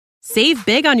Save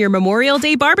big on your Memorial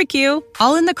Day barbecue,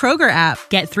 all in the Kroger app.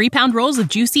 Get 3-pound rolls of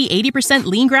juicy 80%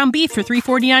 lean ground beef for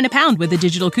 $3.49 a pound with a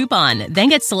digital coupon. Then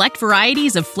get select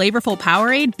varieties of flavorful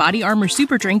Powerade, Body Armor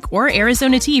Super Drink, or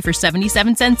Arizona tea for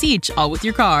 77 cents each, all with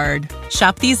your card.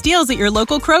 Shop these deals at your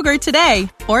local Kroger today,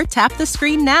 or tap the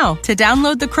screen now to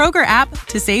download the Kroger app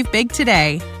to save big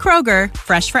today. Kroger,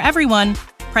 fresh for everyone.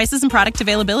 Prices and product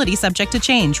availability subject to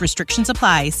change. Restrictions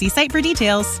apply. See site for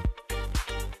details.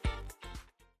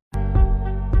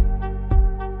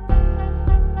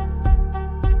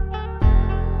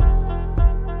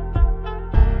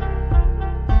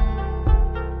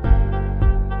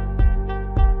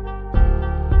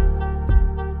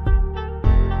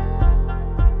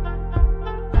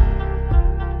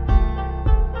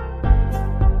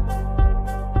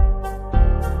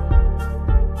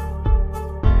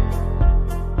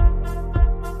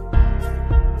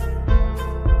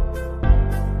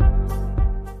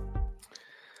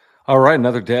 All right,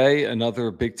 another day,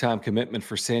 another big-time commitment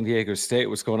for San Diego State.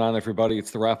 What's going on, everybody?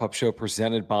 It's the wrap-up show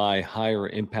presented by Higher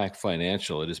Impact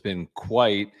Financial. It has been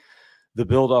quite the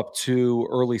build-up to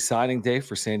early signing day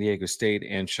for San Diego State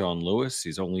and Sean Lewis.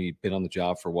 He's only been on the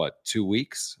job for, 2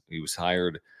 weeks? He was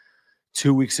hired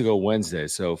 2 weeks ago Wednesday.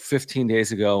 So 15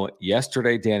 days ago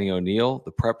yesterday, Danny O'Neill,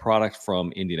 the prep product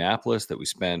from Indianapolis that we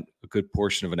spent a good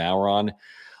portion of an hour on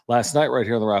last night right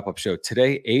here on the wrap-up show.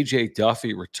 Today, AJ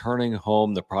Duffy returning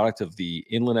home, the product of the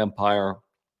Inland Empire,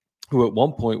 who at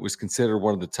one point was considered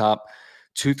one of the top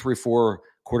 2, 3, 4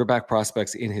 quarterback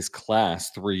prospects in his class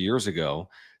 3 years ago.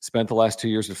 Spent the last 2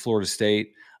 years at Florida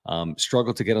State,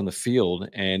 struggled to get on the field,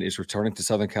 and is returning to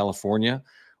Southern California,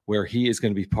 where he is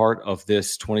going to be part of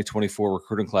this 2024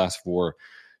 recruiting class for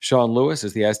Sean Lewis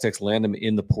as the Aztecs land him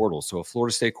in the portal. So a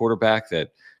Florida State quarterback that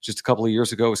just a couple of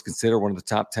years ago was considered one of the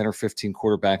top 10 or 15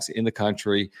 quarterbacks in the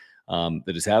country,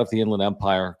 that is out of the Inland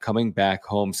Empire, coming back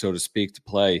home, so to speak, to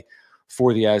play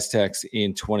for the Aztecs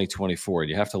in 2024.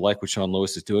 And you have to like what Sean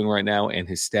Lewis is doing right now and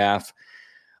his staff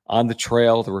on the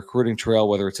trail, the recruiting trail,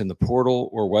 whether it's in the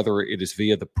portal or whether it is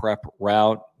via the prep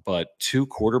route. But 2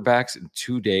 quarterbacks in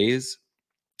 2 days,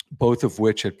 both of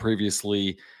which had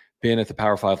previously been at the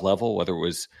Power 5 level, whether it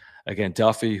was, again,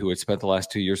 Duffy, who had spent the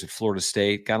last 2 years at Florida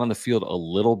State, got on the field a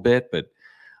little bit, but,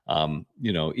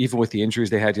 even with the injuries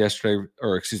they had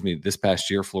this past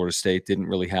year, Florida State didn't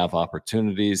really have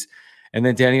opportunities. And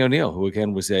then Danny O'Neill, who,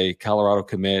 again, was a Colorado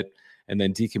commit and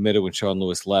then decommitted when Sean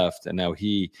Lewis left, and now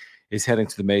he is heading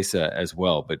to the Mesa as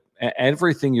well. But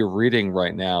everything you're reading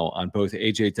right now on both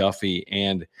AJ Duffy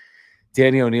and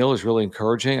Danny O'Neill is really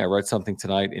encouraging. I read something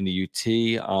tonight in the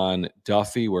UT on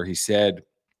Duffy where he said,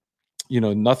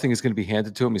 nothing is going to be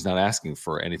handed to him. He's not asking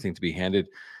for anything to be handed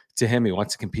to him. He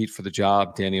wants to compete for the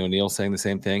job. Danny O'Neill saying the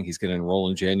same thing. He's going to enroll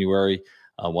in January,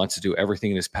 wants to do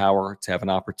everything in his power to have an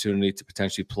opportunity to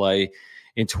potentially play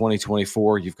in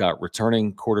 2024. You've got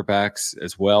returning quarterbacks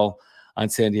as well on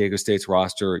San Diego State's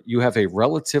roster. You have a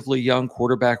relatively young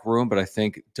quarterback room, but I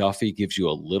think Duffy gives you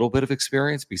a little bit of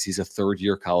experience because he's a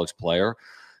third-year college player.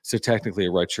 So technically a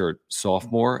redshirt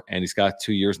sophomore, and he's got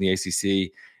 2 years in the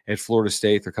ACC at Florida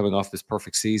State. They're coming off this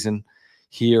perfect season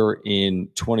here in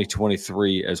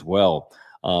 2023 as well.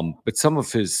 But some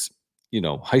of his,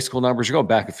 high school numbers, you're going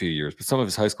back a few years, but some of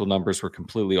his high school numbers were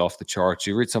completely off the charts.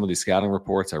 You read some of these scouting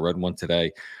reports. I read one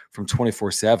today from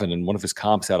 24/7, and one of his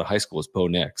comps out of high school is Bo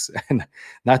Nix. And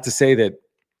not to say that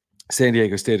San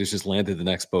Diego State has just landed the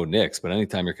next Bo Nix, but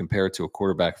anytime you're compared to a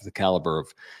quarterback of the caliber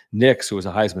of Nix, who was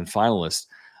a Heisman finalist,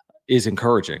 is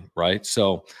encouraging, right?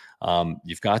 So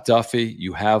you've got Duffy,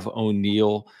 you have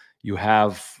O'Neill, you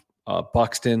have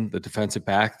Buxton, the defensive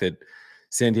back that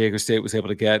San Diego State was able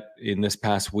to get in this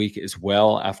past week as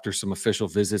well after some official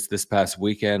visits this past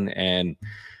weekend. And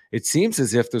it seems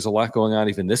as if there's a lot going on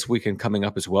even this weekend coming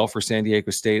up as well for San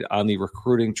Diego State on the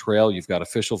recruiting trail. You've got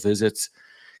official visits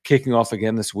kicking off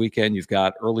again this weekend. You've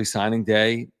got early signing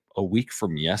day a week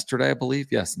from yesterday, I believe.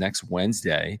 Yes, next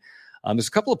Wednesday. There's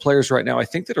a couple of players right now, I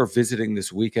think, that are visiting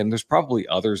this weekend. There's probably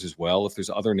others as well. If there's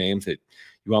other names that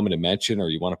you want me to mention or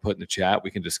you want to put in the chat,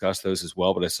 we can discuss those as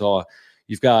well. But I saw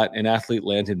you've got an athlete,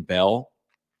 Landon Bell,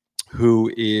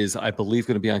 who is, I believe,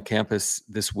 going to be on campus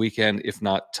this weekend, if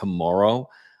not tomorrow.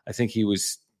 I think he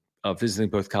was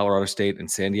visiting both Colorado State and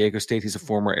San Diego State. He's a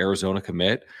former Arizona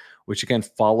commit, which again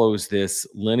follows this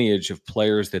lineage of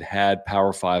players that had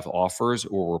Power 5 offers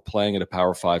or were playing at a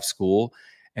Power 5 school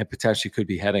and potentially could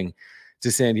be heading to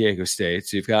San Diego State.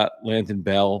 So you've got Landon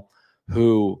Bell,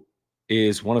 who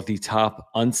is one of the top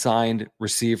unsigned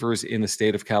receivers in the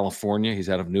state of California. He's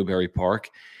out of Newbury Park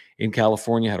in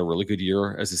California, had a really good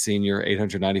year as a senior,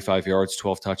 895 yards,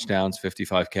 12 touchdowns,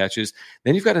 55 catches.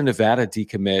 Then you've got a Nevada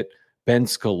decommit Ben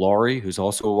Scolari, who's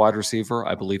also a wide receiver.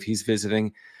 I believe he's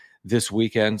visiting this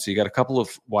weekend. So you got a couple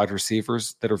of wide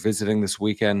receivers that are visiting this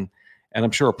weekend, and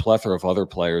I'm sure a plethora of other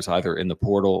players either in the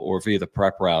portal or via the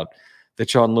prep route that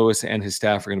Sean Lewis and his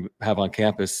staff are going to have on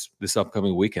campus this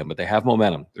upcoming weekend. But they have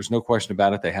momentum. There's no question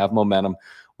about it. They have momentum.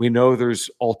 We know there's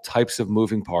all types of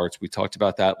moving parts. We talked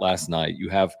about that last night. You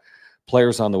have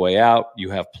players on the way out. You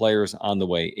have players on the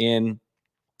way in.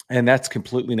 And that's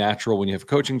completely natural when you have a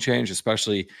coaching change,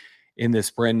 especially in this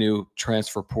brand new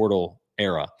transfer portal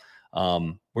era,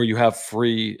 where you have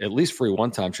at least free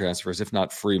one-time transfers, if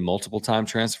not free multiple-time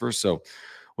transfers. So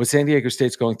what San Diego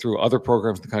State's going through, other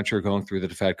programs in the country are going through that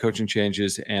have had coaching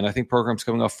changes. And I think programs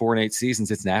coming off 4 and 8 seasons,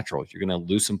 it's natural. You're going to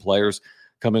lose some players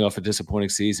coming off a disappointing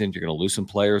season. You're going to lose some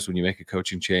players when you make a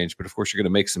coaching change. But, of course, you're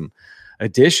going to make some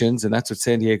additions, and that's what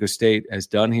San Diego State has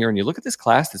done here. And you look at this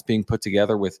class that's being put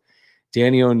together with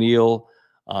Danny O'Neill,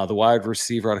 the wide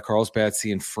receiver out of Carlsbad,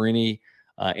 Cianfrini,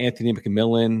 Anthony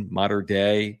McMillan, Mater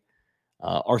Dei,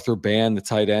 Arthur Band, the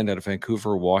tight end out of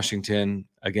Vancouver, Washington.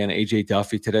 Again, AJ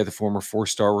Duffy today, the former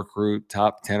 4-star recruit,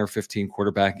 top 10 or 15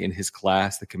 quarterback in his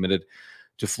class that committed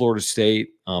to Florida State.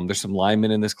 There's some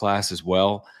linemen in this class as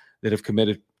well that have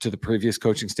committed to the previous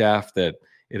coaching staff that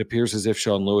it appears as if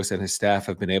Sean Lewis and his staff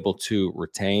have been able to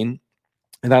retain.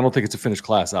 And I don't think it's a finished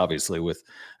class, obviously, with,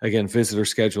 again, visitors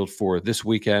scheduled for this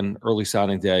weekend, early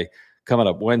signing day coming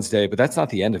up Wednesday. But that's not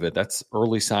the end of it. That's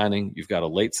early signing. You've got a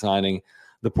late signing.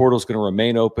 The portal's going to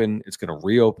remain open. It's going to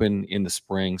reopen in the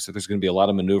spring. So there's going to be a lot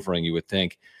of maneuvering, you would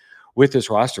think, with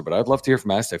this roster. But I'd love to hear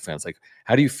from Aztec fans. Like,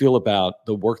 how do you feel about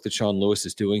the work that Sean Lewis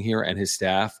is doing here and his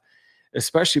staff,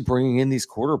 especially bringing in these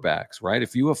quarterbacks, right?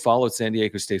 If you have followed San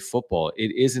Diego State football,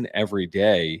 it isn't every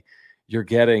day you're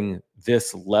getting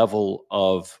this level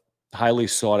of highly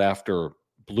sought after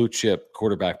blue chip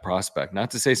quarterback prospect. Not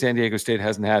to say San Diego State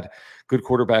hasn't had good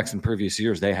quarterbacks in previous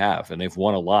years. They have, and they've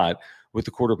won a lot with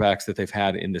the quarterbacks that they've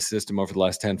had in the system over the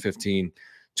last 10, 15,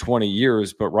 20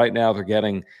 years. But right now they're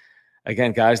getting,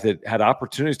 again, guys that had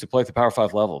opportunities to play at the Power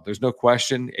 5 level. There's no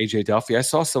question. AJ Duffy, I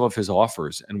saw some of his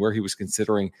offers and where he was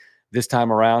considering this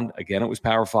time around. Again, it was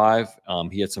Power 5.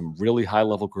 He had some really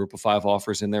high-level Group of 5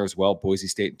 offers in there as well. Boise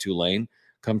State and Tulane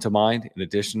come to mind. In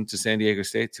addition to San Diego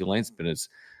State, Tulane's been as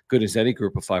good as any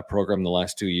Group of 5 program in the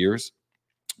last 2 years.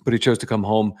 But he chose to come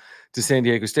home to San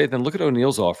Diego State. Then look at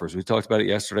O'Neill's offers. We talked about it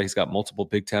yesterday. He's got multiple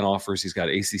Big Ten offers. He's got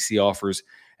ACC offers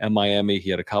and Miami. He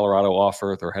had a Colorado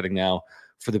offer. They're heading now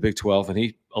for the Big 12, and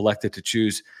he elected to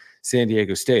choose San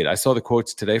Diego State. I saw the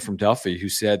quotes today from Duffy, who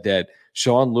said that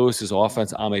Sean Lewis's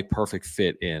offense, I'm a perfect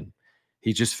fit in.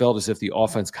 He just felt as if the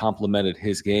offense complemented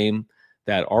his game,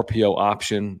 that RPO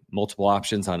option, multiple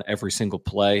options on every single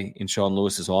play in Sean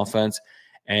Lewis's offense.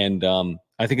 And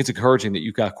I think it's encouraging that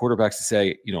you've got quarterbacks to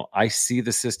say, I see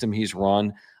the system he's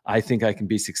run. I think I can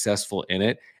be successful in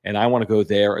it, and I want to go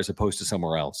there as opposed to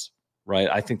somewhere else, right?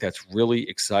 I think that's really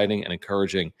exciting and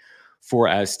encouraging for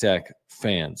Aztec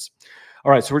fans.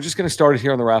 All right, so we're just going to start it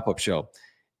here on the wrap-up show.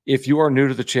 If you are new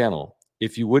to the channel,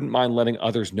 if you wouldn't mind letting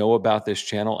others know about this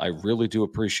channel, I really do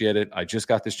appreciate it. I just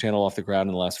got this channel off the ground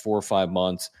in the last 4 or 5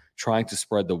 months, trying to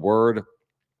spread the word,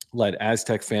 let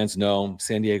Aztec fans know,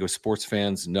 San Diego sports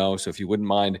fans know. So if you wouldn't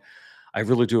mind, I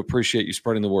really do appreciate you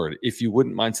spreading the word. If you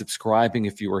wouldn't mind subscribing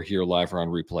if you are here live or on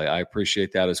replay, I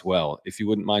appreciate that as well. If you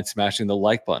wouldn't mind smashing the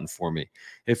like button for me,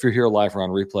 if you're here live or on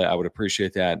replay, I would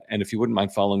appreciate that. And if you wouldn't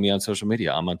mind following me on social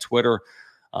media, I'm on Twitter,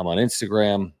 I'm on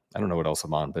Instagram. I don't know what else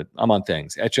I'm on, but I'm on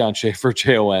things. At John Schaefer,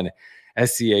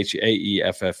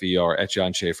 JONSCHAEFFER, at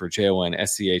John Schaefer,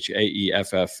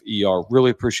 JONSCHAEFFER.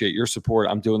 Really appreciate your support.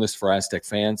 I'm doing this for Aztec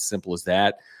fans. Simple as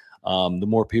that. The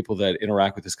more people that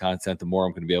interact with this content, the more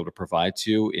I'm going to be able to provide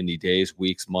to you in the days,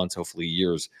 weeks, months, hopefully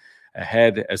years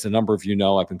ahead. As a number of you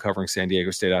know, I've been covering San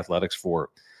Diego State athletics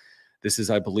this is,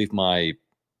 I believe, my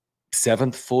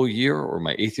 7th full year or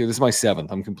my 8th year. This is my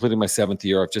 7th. I'm completing my 7th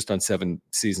year. I've just done 7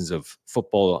 seasons of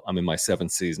football. I'm in my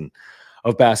 7th season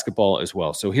of basketball as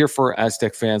well. So here for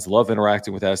Aztec fans, love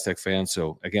interacting with Aztec fans.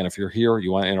 So again, if you're here,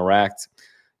 you want to interact,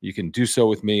 you can do so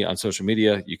with me on social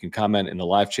media. You can comment in the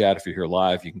live chat if you're here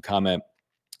live. You can comment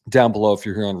down below if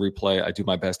you're here on replay. I do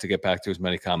my best to get back to as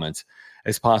many comments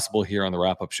as possible here on the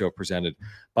wrap-up show presented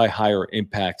by Higher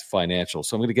Impact Financial.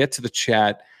 So I'm going to get to the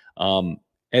chat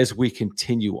as we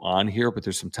continue on here, but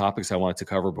there's some topics I wanted to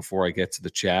cover before I get to the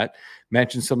chat.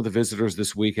 Mention some of the visitors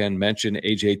this weekend. Mention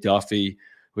AJ Duffy,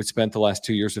 who had spent the last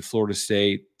 2 years at Florida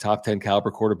State, top 10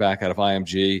 caliber quarterback out of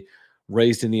IMG,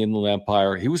 raised in the Inland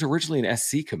Empire. He was originally an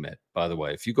SC commit, by the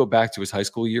way. If you go back to his high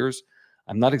school years,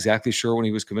 I'm not exactly sure when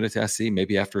he was committed to SC,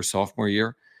 maybe after his sophomore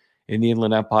year in the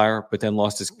Inland Empire, but then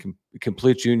lost his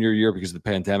complete junior year because of the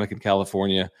pandemic in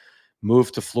California.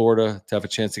 moved to Florida to have a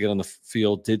chance to get on the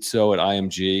field, did so at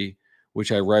IMG,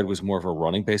 which I read was more of a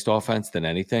running-based offense than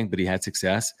anything, but he had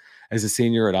success as a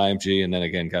senior at IMG, and then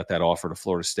again got that offer to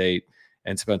Florida State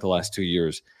and spent the last 2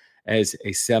 years as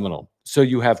a Seminole. So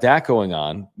you have that going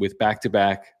on with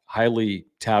back-to-back highly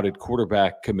touted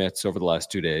quarterback commits over the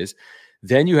last 2 days.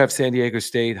 Then you have San Diego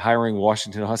State hiring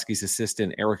Washington Huskies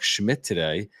assistant Eric Schmidt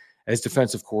today as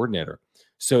defensive coordinator.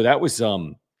 So that was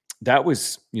an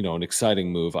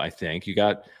exciting move, I think. You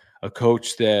got a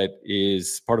coach that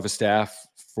is part of a staff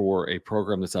for a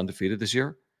program that's undefeated this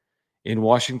year in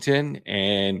Washington.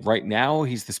 And right now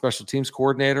he's the special teams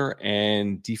coordinator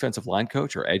and defensive line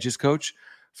coach or edges coach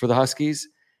for the Huskies.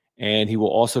 And he will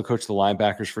also coach the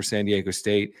linebackers for San Diego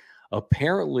State.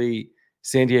 Apparently,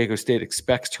 San Diego State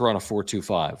expects to run a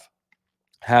 4-2-5.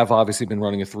 Have obviously been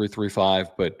running a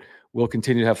 3-3-5, but will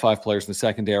continue to have 5 players in the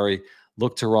secondary.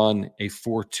 Look to run a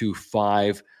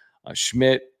 4-2-5.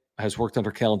 Schmidt has worked under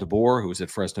Kellen DeBoer, who was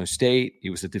at Fresno State. He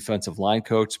was a defensive line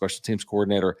coach, special teams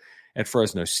coordinator at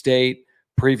Fresno State.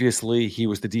 Previously, he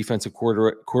was the defensive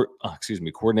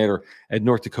coordinator at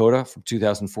North Dakota from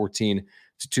 2014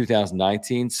 to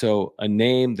 2019. So a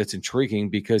name that's intriguing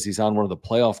because he's on one of the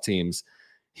playoff teams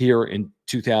here in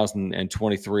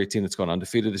 2023, a team that's gone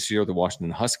undefeated this year, the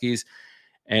Washington Huskies,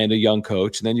 and a young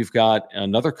coach. And then you've got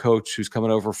another coach who's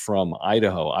coming over from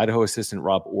Idaho assistant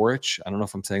Rob Orich. I don't know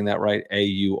if I'm saying that right,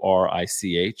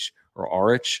 Aurich or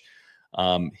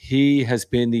Orich. He has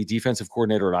been the defensive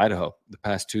coordinator at Idaho the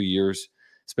past 2 years,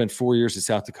 spent 4 years at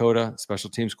South Dakota, special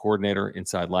teams coordinator,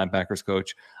 inside linebackers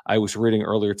coach. I was reading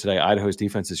earlier today, Idaho's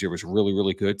defense this year was really,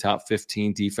 really good, top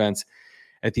 15 defense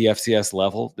at the FCS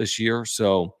level this year.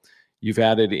 So you've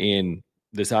added in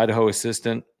this Idaho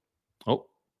assistant. Oh,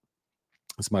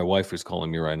 it's my wife who's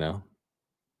calling me right now.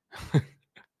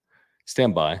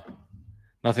 Stand by.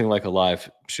 Nothing like a live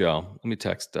show. Let me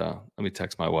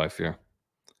text my wife here.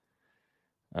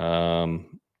 Live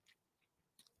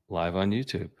on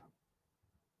YouTube.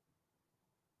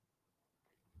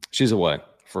 She's away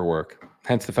for work.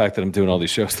 Hence the fact that I'm doing all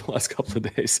these shows the last couple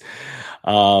of days.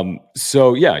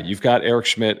 So yeah, you've got Eric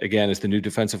Schmidt again as the new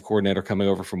defensive coordinator coming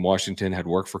over from Washington, had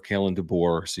worked for Kalen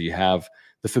DeBoer. So you have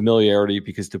the familiarity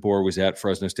because DeBoer was at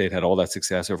Fresno State, had all that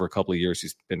success over a couple of years.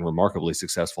 He's been remarkably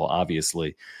successful,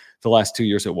 obviously, the last 2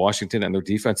 years at Washington, and their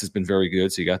defense has been very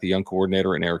good. So you got the young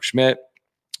coordinator in Eric Schmidt.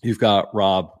 You've got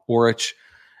Rob Orich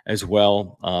as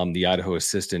well, the Idaho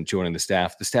assistant joining the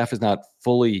staff. The staff is not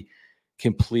fully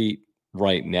complete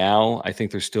right now. I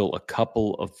think there's still a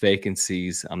couple of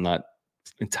vacancies. I'm not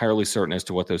entirely certain as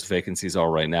to what those vacancies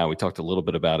are right now. We talked a little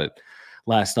bit about it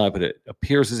last night, but it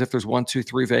appears as if there's 1, 2,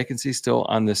 3 vacancies still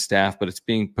on this staff, but it's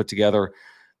being put together.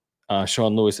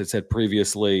 Sean Lewis had said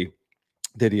previously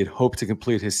that he had hoped to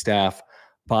complete his staff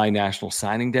by National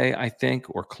Signing Day, I think,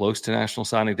 or close to National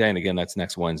Signing Day. And again, that's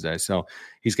next Wednesday. So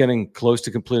he's getting close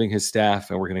to completing his staff,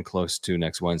 and we're getting close to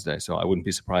next Wednesday. So I wouldn't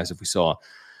be surprised if we saw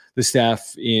the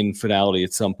staff in finality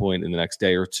at some point in the next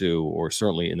day or two, or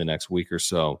certainly in the next week or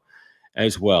so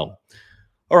as well.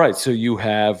 All right, so you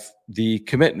have the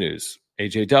commit news,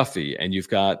 AJ Duffy, and you've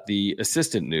got the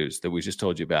assistant news that we just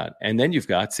told you about. And then you've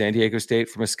got San Diego State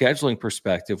from a scheduling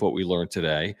perspective, what we learned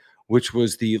today, which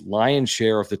was the lion's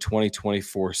share of the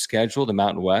 2024 schedule, the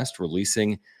Mountain West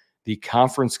releasing the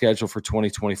conference schedule for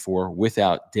 2024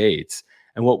 without dates.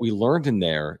 And what we learned in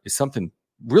there is something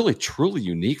really, truly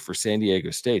unique for San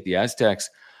Diego State. The Aztecs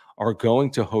are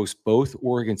going to host both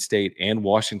Oregon State and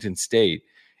Washington State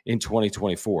in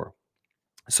 2024.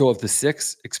 So of the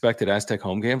 6 expected Aztec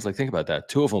home games, like think about that,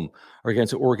 2 of them are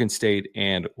against Oregon State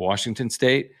and Washington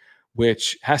State,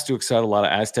 which has to excite a lot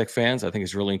of Aztec fans. I think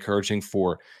it's really encouraging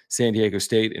for San Diego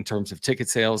State in terms of ticket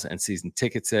sales and season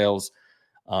ticket sales.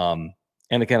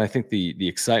 And again, I think the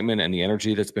excitement and the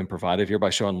energy that's been provided here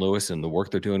by Sean Lewis and the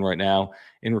work they're doing right now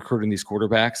in recruiting these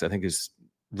quarterbacks, I think is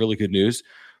really good news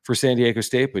for San Diego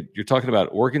State. But you're talking about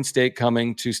Oregon State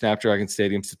coming to Snapdragon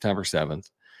Stadium September 7th.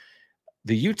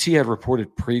 The UT had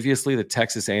reported previously that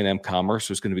Texas A&M Commerce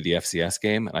was going to be the FCS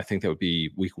game, and I think that would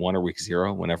be week 1 or week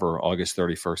 0, whenever August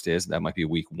 31st is. That might be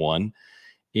week 1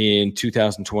 in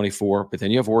 2024. But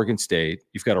then you have Oregon State.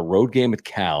 You've got a road game at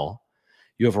Cal.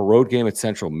 You have a road game at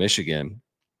Central Michigan.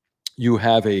 You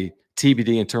have a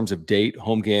TBD in terms of date,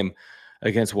 home game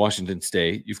against Washington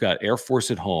State. You've got Air Force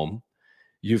at home.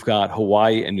 You've got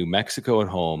Hawaii and New Mexico at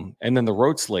home. And then the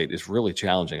road slate is really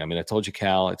challenging. I mean, I told you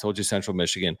Cal. I told you Central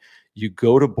Michigan. You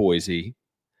go to Boise.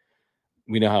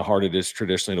 We know how hard it is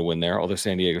traditionally to win there, although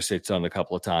San Diego State's done it a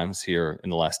couple of times here in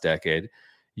the last decade.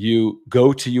 You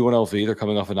go to UNLV. They're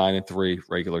coming off a 9-3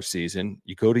 regular season.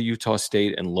 You go to Utah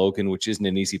State and Logan, which isn't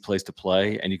an easy place to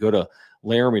play. And you go to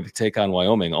Laramie to take on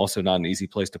Wyoming, also not an easy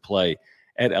place to play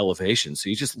at elevation. So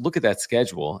you just look at that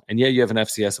schedule, and yeah, you have an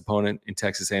FCS opponent in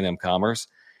Texas A&M Commerce.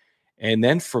 And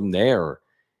then from there,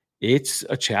 it's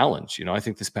a challenge. I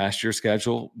think this past year's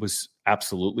schedule was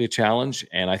absolutely a challenge.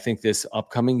 And I think this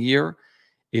upcoming year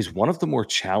is one of the more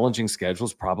challenging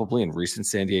schedules probably in recent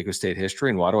San Diego State history.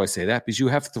 And why do I say that? Because you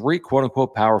have 3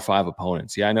 quote-unquote Power 5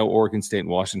 opponents. Yeah, I know Oregon State and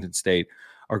Washington State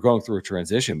are going through a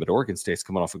transition, but Oregon State's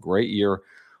coming off a great year.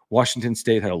 Washington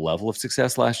State had a level of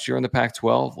success last year in the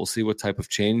Pac-12. We'll see what type of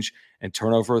change and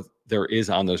turnover there is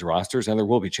on those rosters, and there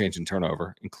will be change and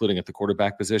turnover, including at the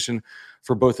quarterback position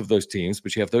for both of those teams.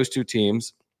 But you have those 2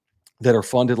 teams that are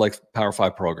funded like Power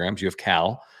 5 programs. You have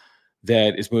Cal,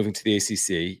 that is moving to the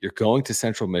ACC. You're going to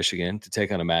Central Michigan to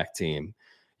take on a MAC team.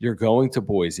 You're going to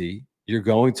Boise. You're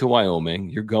going to Wyoming.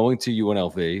 You're going to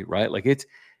UNLV, right? Like this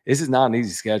is not an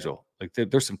easy schedule. Like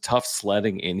there's some tough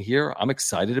sledding in here. I'm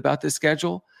excited about this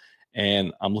schedule,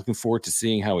 and I'm looking forward to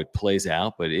seeing how it plays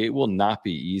out, but it will not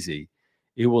be easy.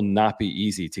 It will not be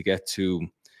easy to get to,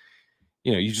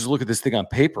 you just look at this thing on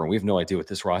paper and we have no idea what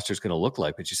this roster is going to look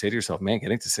like. But you say to yourself, man,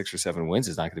 getting to 6 or 7 wins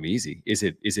is not going to be easy. Is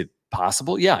it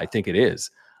possible? Yeah, I think it is.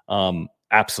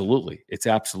 Absolutely. It's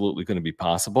absolutely going to be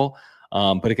possible.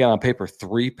 But again, on paper,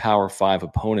 3 Power 5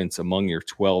 opponents among your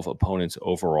 12 opponents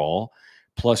overall,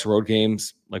 plus road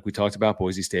games like we talked about,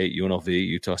 Boise State, UNLV,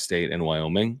 Utah State, and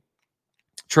Wyoming.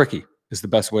 Tricky is the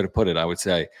best way to put it, I would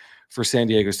say, for San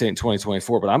Diego State in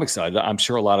 2024. But I'm excited. I'm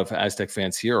sure a lot of Aztec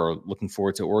fans here are looking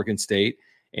forward to Oregon State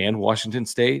and Washington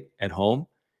State at home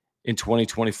in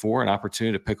 2024, an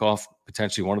opportunity to pick off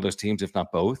potentially one of those teams, if not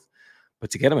both.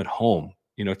 But to get them at home,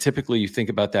 typically you think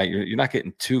about that, you're not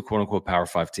getting 2 quote-unquote Power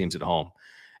 5 teams at home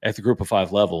at the Group of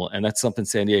 5 level. And that's something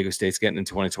San Diego State's getting in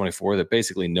 2024 that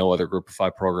basically no other Group of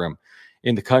 5 program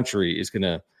in the country is going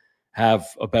to have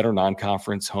a better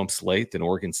non-conference home slate than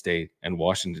Oregon State and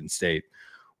Washington State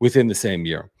within the same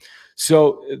year.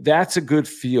 So that's a good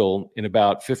feel in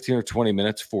about 15 or 20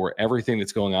 minutes for everything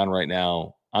that's going on right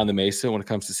now on the Mesa when it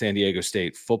comes to San Diego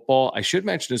State football. I should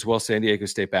mention as well San Diego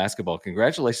State basketball.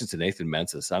 Congratulations to Nathan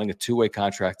Mensah signing a 2-way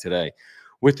contract today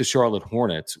with the Charlotte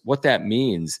Hornets. What that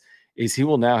means is he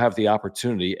will now have the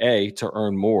opportunity, A, to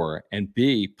earn more, and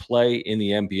B, play in the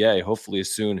NBA, hopefully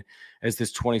as soon as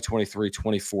this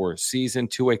 2023-24 season.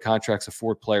 2-way contracts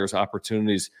afford players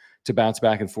opportunities to bounce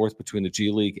back and forth between the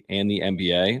G League and the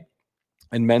NBA.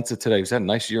 And Mensah today, he's had a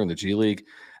nice year in the G League,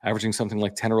 averaging something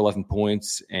like 10 or 11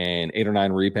 points and 8 or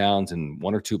 9 rebounds and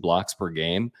 1 or 2 blocks per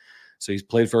game. So he's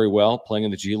played very well playing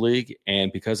in the G League.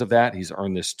 And because of that, he's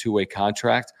earned this 2-way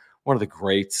contract, one of the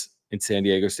greats in San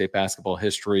Diego State basketball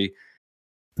history.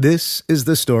 This is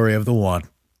the story of the one.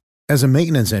 As a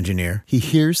maintenance engineer, he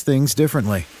hears things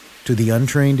differently. To the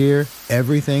untrained ear,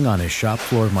 everything on his shop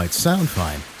floor might sound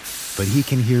fine, but he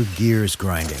can hear gears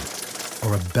grinding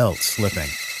or a belt slipping.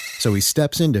 So he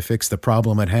steps in to fix the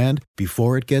problem at hand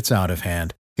before it gets out of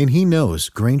hand. And he knows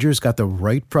Grainger's got the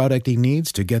right product he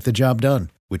needs to get the job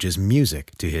done, which is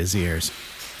music to his ears.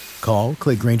 Call,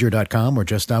 click Grainger.com, or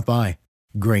just stop by.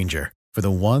 Grainger, for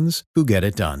the ones who get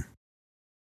it done.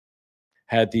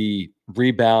 Had the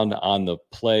rebound on the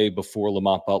play before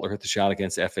Lamont Butler hit the shot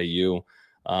against FAU.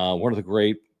 One of the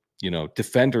great,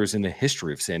 defenders in the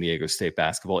history of San Diego State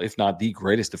basketball, if not the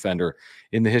greatest defender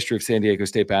in the history of San Diego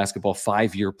State basketball.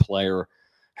 5-year player,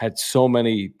 had so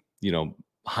many,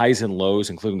 highs and lows,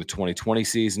 including the 2020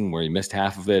 season where he missed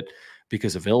half of it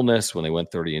because of illness when they went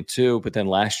 30-2. But then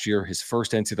last year, his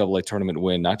first NCAA tournament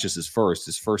win, not just his first,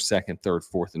 second, third,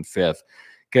 fourth, and fifth,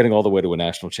 getting all the way to a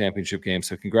national championship game.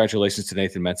 So congratulations to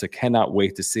Nathan Mensah. Cannot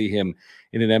wait to see him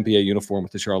in an NBA uniform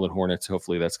with the Charlotte Hornets.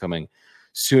 Hopefully that's coming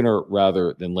sooner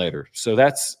rather than later. So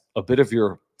that's a bit of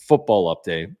your football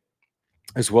update,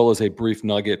 as well as a brief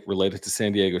nugget related to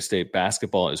San Diego State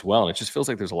basketball as well. And it just feels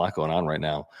like there's a lot going on right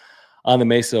now on the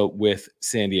Mesa with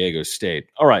San Diego State.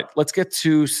 All right, let's get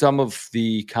to some of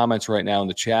the comments right now in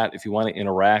the chat. If you want to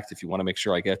interact, if you want to make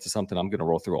sure I get to something, I'm going to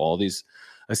roll through all these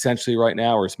essentially right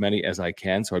now, or as many as I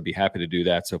can. So I'd be happy to do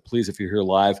that. So please, if you're here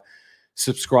live,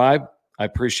 subscribe. I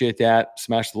appreciate that.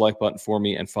 Smash the like button for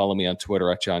me and follow me on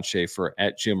Twitter at John Schaefer,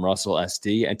 at Jim Russell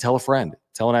SD, and tell a friend,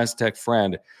 tell an Aztec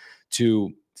friend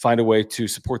to find a way to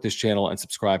support this channel and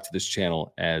subscribe to this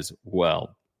channel as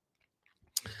well.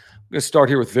 I'm going to start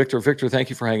here with Victor. Victor, thank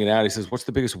you for hanging out. He says, what's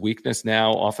the biggest weakness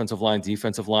now? Offensive line,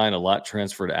 defensive line, a lot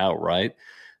transferred out, right?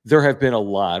 There have been a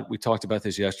lot. We talked about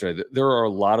this yesterday. There are a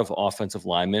lot of offensive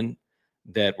linemen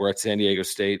that were at San Diego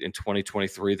State in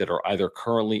 2023 that are either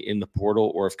currently in the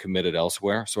portal or have committed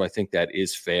elsewhere. So I think that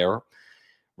is fair.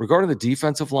 Regarding the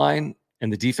defensive line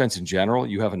and the defense in general,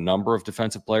 you have a number of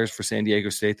defensive players for San Diego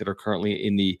State that are currently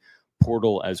in the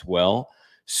portal as well.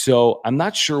 So I'm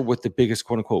not sure what the biggest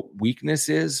quote unquote weakness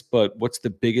is, but what's the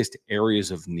biggest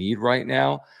areas of need right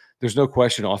now? There's no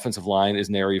question offensive line is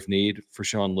an area of need for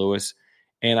Sean Lewis.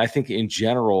 And I think in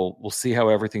general, we'll see how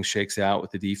everything shakes out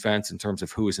with the defense in terms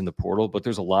of who is in the portal. But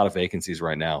there's a lot of vacancies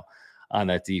right now on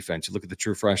that defense. You look at the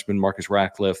true freshman, Marcus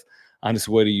Ratcliffe, on his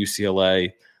way to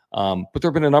UCLA. But there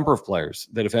have been a number of players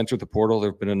that have entered the portal.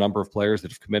 There have been a number of players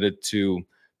that have committed to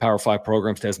Power 5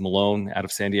 programs. Des Malone out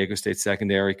of San Diego State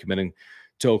Secondary committing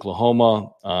to Oklahoma.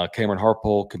 Cameron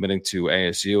Harpole committing to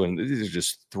ASU. And these are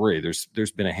just three.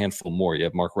 There's been a handful more. You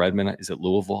have Mark Redmond is at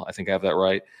Louisville. I think I have that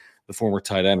right. The former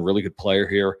tight end, really good player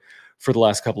here for the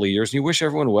last couple of years. And you wish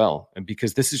everyone well, and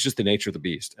because this is just the nature of the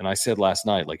beast. And I said last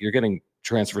night, like, you're getting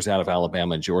transfers out of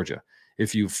Alabama and Georgia.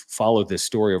 If you've followed this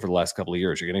story over the last couple of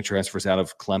years, you're getting transfers out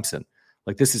of Clemson.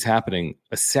 Like, this is happening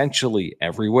essentially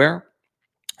everywhere,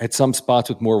 at some spots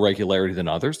with more regularity than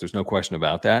others. There's no question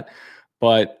about that.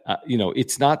 But,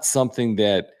 it's not something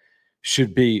that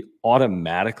should be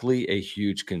automatically a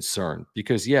huge concern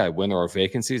because, when there are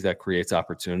vacancies, that creates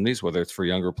opportunities, whether it's for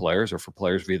younger players or for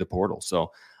players via the portal.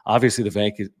 So obviously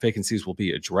the vacancies will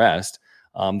be addressed.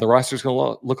 The roster is going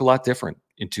to look a lot different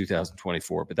in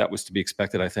 2024, but that was to be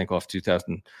expected, I think, off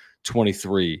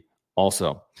 2023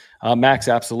 also. Max,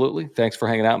 absolutely. Thanks for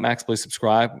hanging out, Max. Please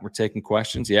subscribe. We're taking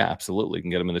questions. Yeah, absolutely. You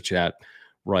can get them in the chat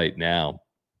right now.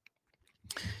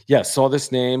 Yeah, saw this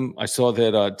name. I saw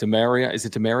that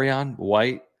Demarion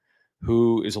White,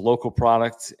 who is a local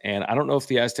product. And I don't know if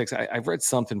the Aztecs, I've read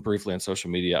something briefly on social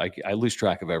media. I lose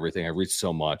track of everything. I read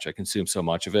so much. I consume so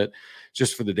much of it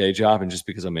just for the day job and just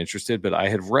because I'm interested. But I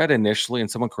had read initially,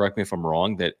 and someone correct me if I'm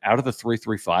wrong, that out of the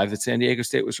 3-3-5 that San Diego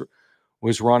State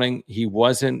was running, he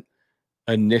wasn't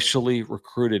initially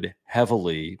recruited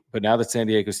heavily. But now that San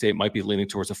Diego State might be leaning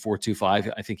towards a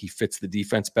 4-2-5, I think he fits the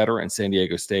defense better. And San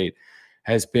Diego State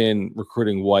has been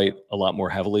recruiting White a lot more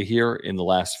heavily here in the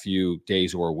last few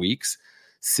days or weeks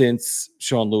since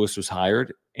Sean Lewis was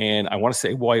hired. And I want to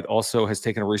say White also has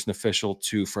taken a recent official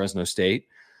to Fresno State.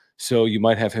 So you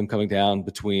might have him coming down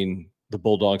between the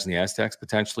Bulldogs and the Aztecs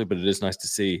potentially, but it is nice to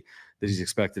see that he's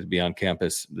expected to be on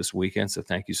campus this weekend. So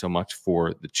thank you so much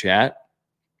for the chat.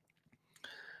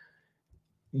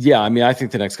 Yeah, I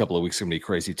think the next couple of weeks are going to be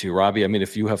crazy too, Robbie.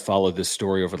 If you have followed this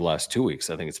story over the last 2 weeks,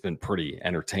 I think it's been pretty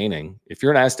entertaining. If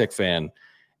you're an Aztec fan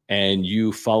and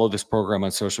you follow this program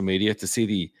on social media, to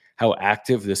see how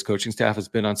active this coaching staff has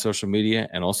been on social media,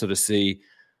 and also to see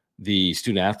the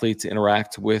student athletes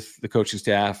interact with the coaching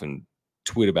staff and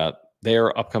tweet about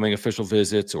their upcoming official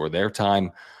visits or their time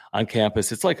on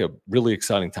campus, it's like a really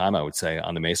exciting time, I would say,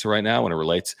 on the Mesa right now when it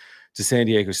relates to San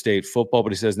Diego State football.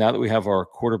 But he says, now that we have our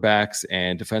quarterbacks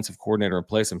and defensive coordinator in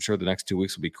place, I'm sure the next 2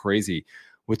 weeks will be crazy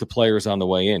with the players on the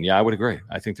way in. Yeah, I would agree.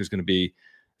 I think there's going to be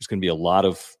a lot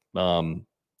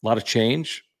of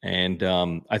change, and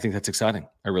I think that's exciting.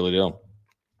 I really do.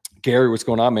 Gary, what's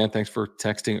going on, man? Thanks for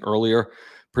texting earlier.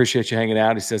 Appreciate you hanging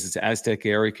out. He says, it's Aztec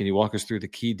Gary. Can you walk us through the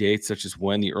key dates, such as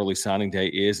when the early signing day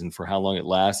is and for how long it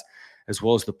lasts, as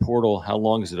well as the portal? How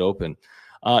long is it open?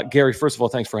 Gary, first of all,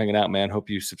 thanks for hanging out, man. Hope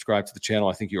you subscribe to the channel.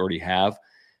 I think you already have.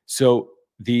 So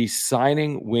the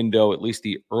signing window, at least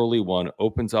the early one,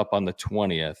 opens up on the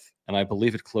 20th, and I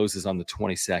believe it closes on the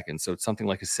 22nd. So it's something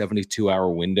like a 72-hour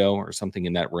window or something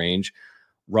in that range,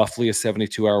 roughly a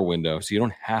 72-hour window. So you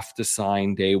don't have to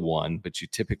sign day one, but you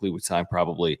typically would sign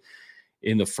probably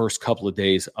in the first couple of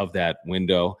days of that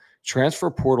window.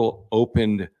 Transfer portal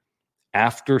opened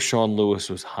after Sean Lewis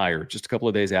was hired, just a couple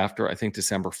of days after, I think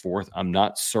December 4th. I'm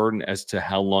not certain as to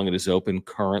how long it is open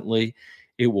currently.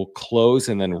 It will close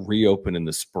and then reopen in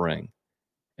the spring.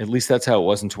 At least that's how it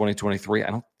was in 2023. I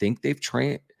don't think they've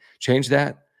changed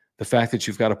that. The fact that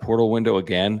you've got a portal window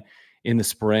again in the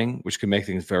spring, which can make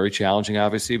things very challenging,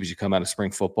 obviously, because you come out of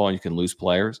spring football and you can lose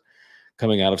players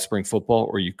coming out of spring football,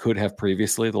 or you could have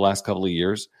previously the last couple of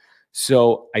years.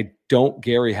 So I don't,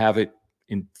 Gary, have it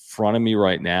in front of me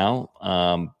right now.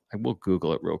 I will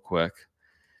Google it real quick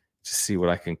to see what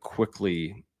I can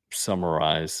quickly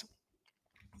summarize.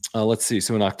 Let's see.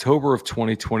 So in October of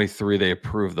 2023, they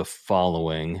approved the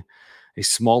following: a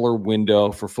smaller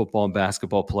window for football and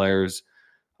basketball players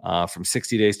from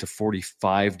 60 days to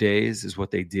 45 days is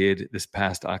what they did this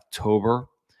past October.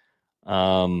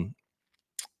 And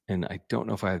I don't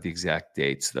know if I have the exact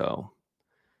dates, though.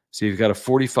 So you've got a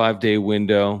 45-day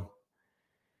window.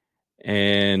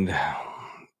 And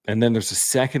then there's a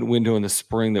second window in the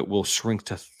spring that will shrink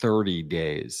to 30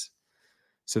 days.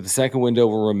 So the second window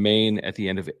will remain at the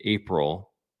end of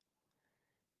April.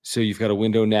 So you've got a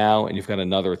window now and you've got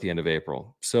another at the end of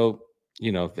April. So,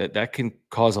 that can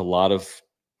cause a lot of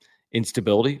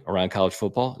instability around college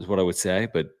football is what I would say,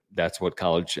 but that's what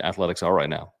college athletics are right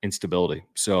now, instability.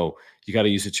 So you got to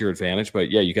use it to your advantage.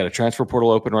 But yeah, you got a transfer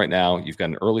portal open right now. You've got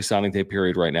an early signing day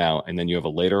period right now, and then you have a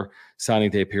later signing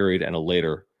day period and a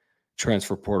later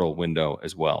transfer portal window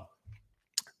as well.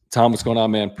 Tom, what's going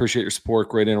on, man? Appreciate your support.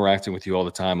 Great interacting with you all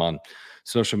the time on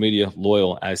social media.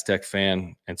 Loyal Aztec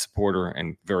fan and supporter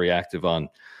and very active on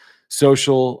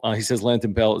social. He says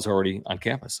Landon Bell is already on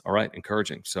campus. All right,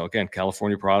 encouraging. So again,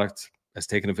 California product has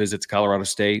taken a visit to Colorado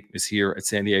State, is here at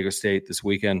San Diego State this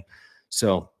weekend.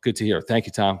 So good to hear. Thank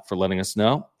you, Tom, for letting us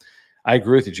know. I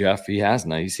agree with you, Jeff. He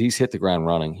hasn't. He's hit the ground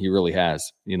running. He really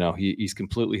has. He's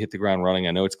completely hit the ground running.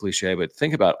 I know it's cliche, but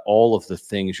think about all of the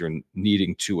things you're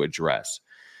needing to address.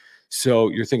 So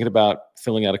you're thinking about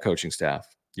filling out a coaching staff.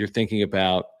 You're thinking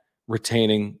about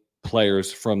retaining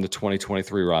players from the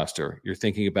 2023 roster. You're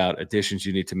thinking about additions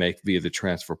you need to make via the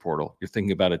transfer portal. You're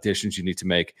thinking about additions you need to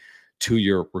make to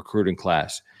your recruiting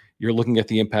class. You're looking at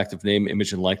the impact of name,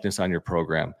 image, and likeness on your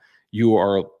program. You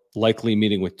are likely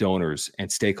meeting with donors and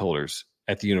stakeholders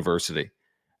at the university.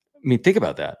 I mean, think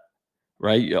about that,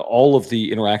 right? All of the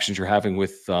interactions you're having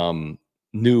with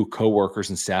new coworkers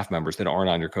and staff members that aren't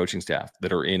on your coaching staff,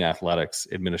 that are in athletics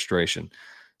administration.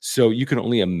 So you can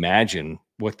only imagine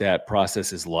what that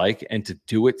process is like. And to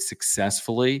do it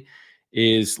successfully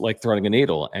is like threading a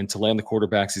needle. And to land the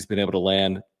quarterbacks he's been able to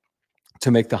land, to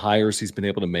make the hires he's been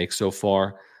able to make so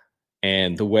far,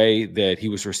 and the way that he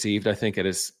was received, I think, at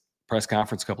his press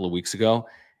conference a couple of weeks ago,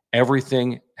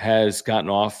 everything has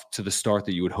gotten off to the start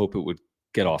that you would hope it would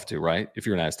get off to, right? If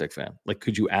you're an Aztec fan. Like,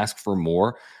 could you ask for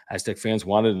more? Aztec fans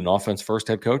wanted an offense-first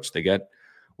head coach. They get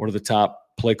one of the top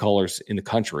play callers in the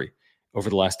country over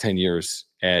the last 10 years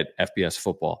at FBS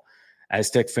football.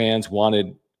 Aztec fans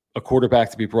wanted a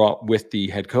quarterback to be brought with the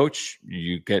head coach.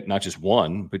 You get not just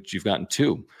one, but you've gotten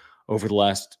two over the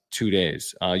last 2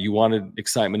 days. You wanted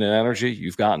excitement and energy.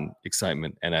 You've gotten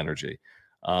excitement and energy.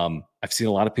 I've seen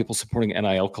a lot of people supporting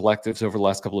NIL collectives over the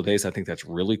last couple of days. I think that's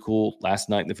really cool. Last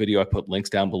night in the video, I put links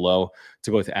down below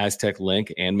to both Aztec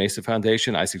Link and Mesa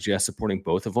Foundation. I suggest supporting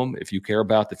both of them. If you care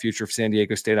about the future of San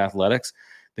Diego State athletics,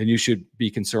 then you should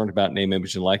be concerned about name,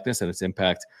 image, and likeness and its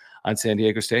impact on San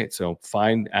Diego State. So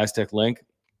find Aztec Link,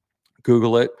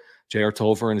 Google it. J.R.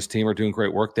 Tolver and his team are doing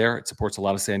great work there. It supports a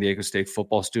lot of San Diego State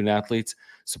football student athletes.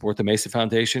 Support the Mesa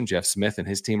Foundation. Jeff Smith and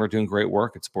his team are doing great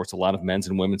work. It supports a lot of men's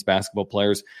and women's basketball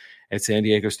players at San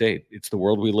Diego State. It's the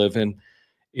world we live in.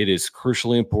 It is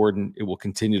crucially important. It will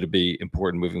continue to be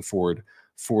important moving forward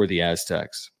for the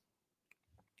Aztecs.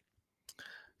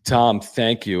 Tom,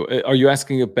 thank you. Are you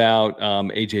asking about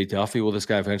AJ Duffy? Will this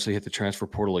guy eventually hit the transfer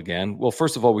portal again? Well,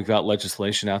 first of all, we've got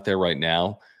legislation out there right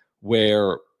now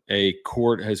where a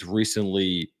court has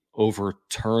recently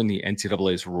overturned the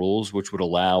NCAA's rules, which would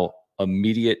allow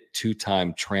immediate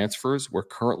two-time transfers, where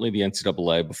currently the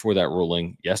NCAA, before that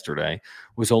ruling yesterday,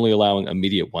 was only allowing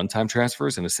immediate one-time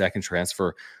transfers, and a second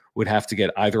transfer would have to get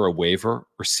either a waiver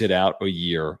or sit out a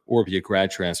year or be a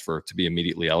grad transfer to be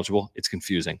immediately eligible. It's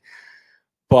confusing.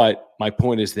 But my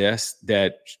point is this,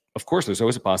 that of course there's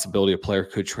always a possibility a player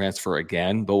could transfer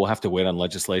again, but we'll have to wait on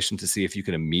legislation to see if you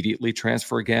can immediately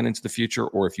transfer again into the future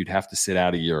or if you'd have to sit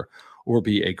out a year or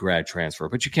be a grad transfer.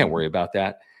 But you can't worry about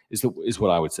that is what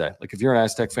I would say. Like, if you're an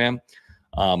Aztec fan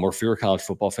or if you're a college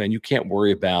football fan, you can't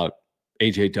worry about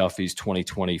AJ Duffy's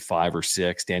 2025 or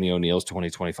 6, Danny O'Neal's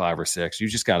 2025 or 6. You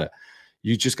just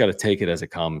gotta take it as it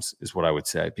comes, is what I would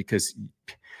say, because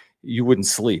you wouldn't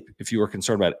sleep if you were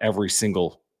concerned about every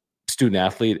single student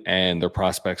athlete and their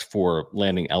prospects for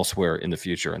landing elsewhere in the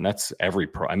future. And that's every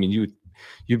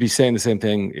you'd be saying the same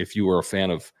thing if you were a fan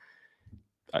of,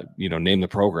 name the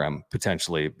program,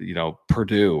 potentially,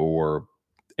 Purdue or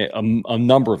a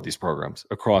number of these programs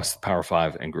across Power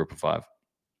 5 and Group of 5.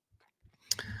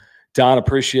 Don,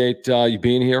 appreciate you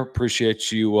being here.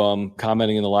 Appreciate you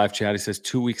commenting in the live chat. He says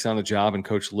 2 weeks on the job and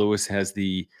Coach Lewis has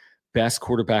the best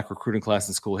quarterback recruiting class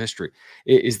in school history.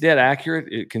 Is that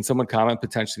accurate? Can someone comment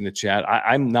potentially in the chat?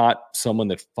 I'm not someone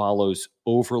that follows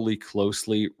overly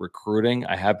closely recruiting.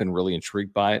 I have been really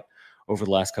intrigued by it over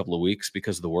the last couple of weeks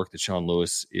because of the work that Sean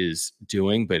Lewis is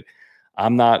doing, but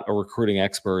I'm not a recruiting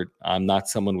expert. I'm not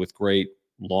someone with great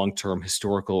long-term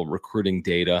historical recruiting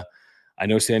data. I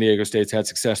know San Diego State's had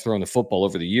success throwing the football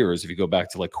over the years. If you go back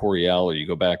to like Coryell or you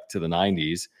go back to the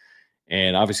 90s,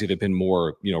 and obviously they've been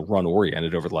more,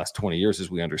 run-oriented over the last 20 years,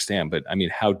 as we understand. But,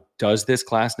 how does this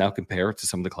class now compare to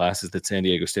some of the classes that San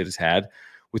Diego State has had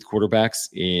with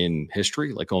quarterbacks in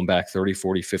history, like going back 30,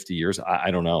 40, 50 years? I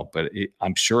don't know. But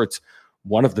I'm sure it's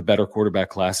one of the better quarterback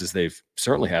classes they've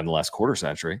certainly had in the last quarter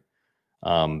century.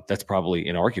 That's probably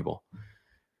inarguable.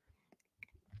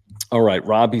 All right.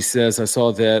 Robbie says, I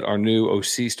saw that our new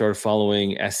OC started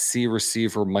following SC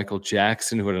receiver Michael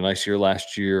Jackson, who had a nice year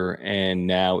last year and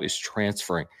now is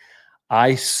transferring.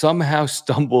 I somehow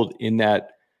stumbled in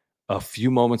that a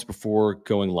few moments before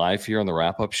going live here on the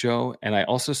wrap-up show, and I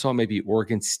also saw maybe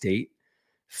Oregon State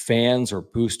fans or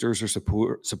boosters or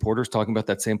supporters talking about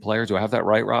that same player. Do I have that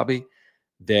right, Robbie?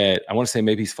 That I want to say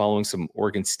maybe he's following some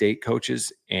Oregon State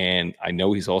coaches, and I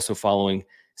know he's also following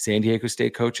San Diego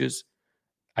State coaches.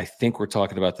 I think we're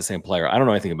talking about the same player. I don't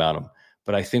know anything about him,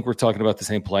 but I think we're talking about the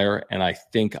same player, and I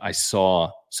think I saw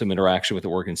some interaction with the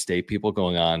Oregon State people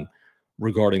going on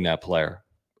regarding that player.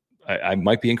 I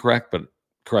might be incorrect, but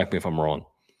correct me if I'm wrong.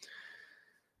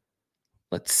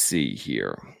 Let's see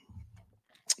here.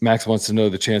 Max wants to know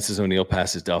the chances O'Neal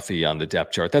passes Duffy on the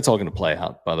depth chart. That's all going to play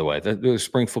out, by the way. There's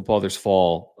spring football, there's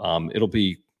fall. It'll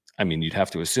be, you'd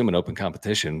have to assume an open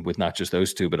competition with not just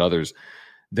those two, but others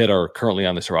that are currently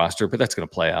on this roster, but that's going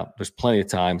to play out. There's plenty of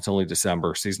time. It's only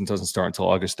December. Season doesn't start until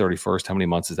August 31st. How many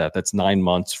months is that? That's 9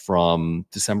 months from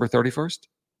December 31st.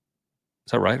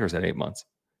 Is that right? Or is that 8 months?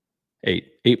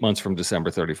 8 months from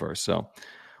December 31st. So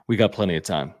we got plenty of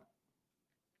time.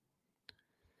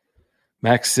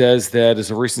 Max says that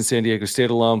as a recent San Diego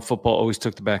State alum, football always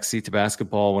took the back seat to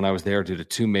basketball when I was there due to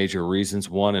two major reasons.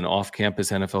 One, an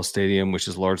off-campus NFL stadium, which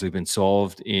has largely been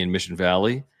solved in Mission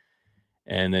Valley.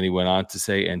 And then he went on to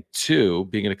say, and two,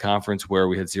 being in a conference where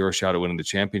we had zero shot at winning the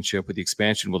championship. With the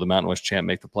expansion, will the Mountain West champ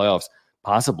make the playoffs?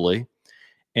 Possibly.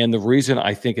 And the reason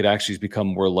I think it actually has become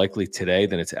more likely today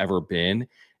than it's ever been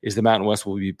is the Mountain West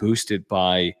will be boosted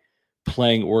by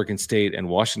playing Oregon State and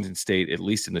Washington State, at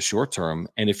least in the short term.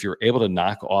 And if you're able to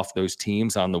knock off those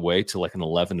teams on the way to like an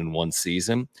 11-1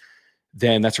 season,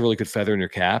 then that's a really good feather in your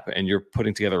cap. And you're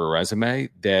putting together a resume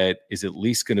that is at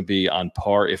least going to be on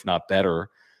par, if not better,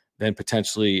 than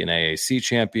potentially an AAC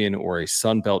champion or a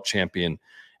Sun Belt champion,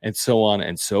 and so on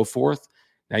and so forth.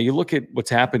 Now, you look at what's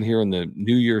happened here in the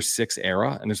New Year's Six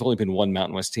era, and there's only been one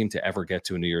Mountain West team to ever get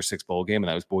to a New Year's Six bowl game, and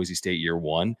that was Boise State year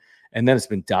one. And then it's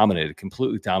been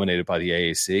completely dominated by the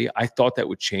AAC. I thought that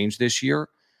would change this year,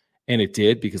 and it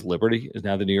did, because Liberty is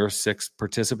now the New Year's Six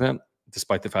participant,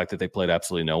 despite the fact that they played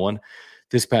absolutely no one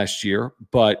this past year.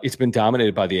 But it's been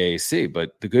dominated by the AAC.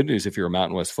 But the good news, if you're a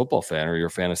Mountain West football fan or you're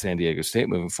a fan of San Diego State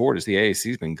moving forward, is the AAC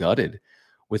has been gutted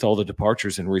with all the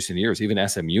departures in recent years, even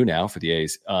SMU now for the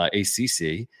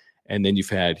ACC. And then you've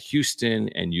had Houston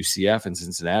and UCF and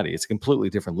Cincinnati. It's a completely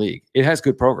different league. It has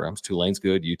good programs. Tulane's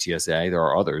good, UTSA, there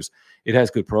are others. It has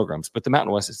good programs, but the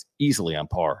Mountain West is easily on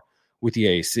par with the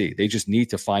AAC. They just need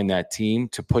to find that team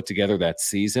to put together that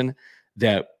season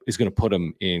that is going to put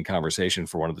them in conversation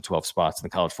for one of the 12 spots in the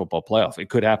college football playoff. It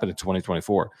could happen in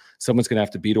 2024. Someone's going to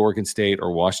have to beat Oregon State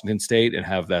or Washington State and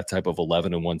have that type of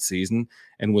 11-1 season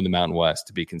and win the Mountain West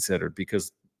to be considered,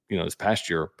 because, this past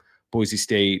year, Boise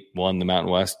State won the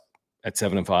Mountain West at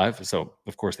 7-5. So,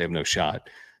 of course, they have no shot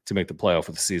to make the playoff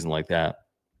with a season like that.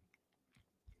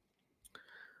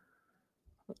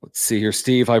 Let's see here.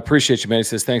 Steve, I appreciate you, man. He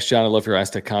says, thanks, John. I love your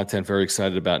Aztec content. Very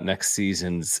excited about next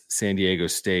season's San Diego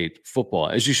State football,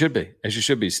 as you should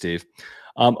be, Steve.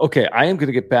 Okay, I am going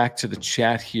to get back to the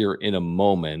chat here in a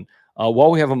moment.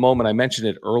 While we have a moment, I mentioned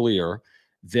it earlier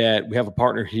that we have a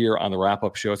partner here on the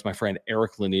wrap-up show. It's my friend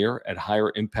Eric Lanier at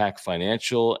Higher Impact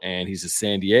Financial, and he's a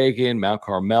San Diegan, Mount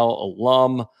Carmel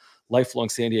alum, lifelong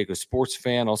San Diego sports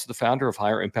fan, also the founder of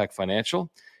Higher Impact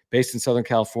Financial. Based in Southern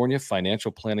California,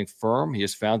 financial planning firm. He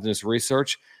has found in his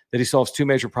research that he solves two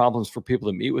major problems for people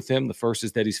that meet with him. The first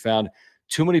is that he's found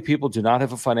too many people do not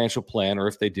have a financial plan, or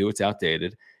if they do, it's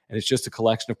outdated. And it's just a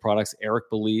collection of products. Eric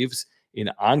believes in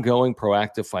ongoing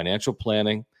proactive financial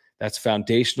planning that's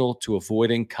foundational to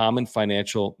avoiding common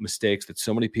financial mistakes that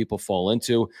so many people fall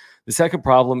into. The second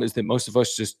problem is that most of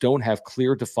us just don't have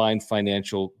clear, defined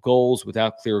financial goals.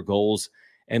 Without clear goals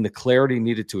and the clarity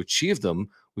needed to achieve them,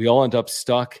 we all end up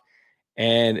stuck,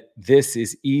 and this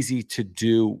is easy to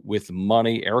do with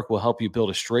money. Eric will help you build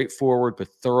a straightforward but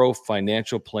thorough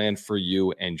financial plan for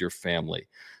you and your family.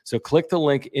 So click the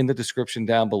link in the description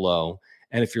down below,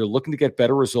 and if you're looking to get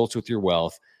better results with your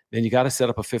wealth, then you got to set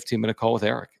up a 15-minute call with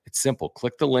Eric. It's simple.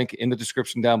 Click the link in the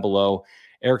description down below.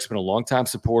 Eric's been a longtime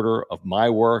supporter of my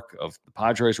work, of the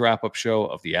Padres wrap-up show,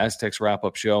 of the Aztecs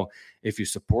wrap-up show. If you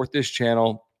support this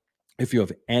channel, if you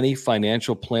have any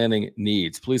financial planning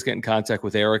needs, please get in contact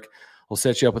with Eric. We'll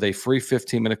set you up with a free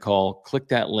 15-minute call. Click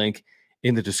that link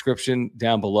in the description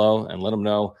down below and let him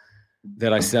know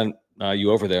that I sent you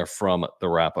over there from the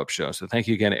wrap-up show. So thank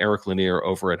you again, Eric Lanier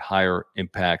over at Higher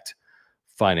Impact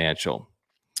Financial.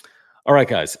 All right,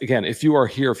 guys. Again, if you are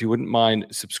here, if you wouldn't mind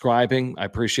subscribing, I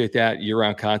appreciate that.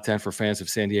 Year-round content for fans of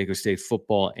San Diego State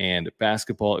football and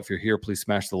basketball. If you're here, please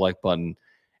smash the like button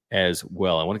as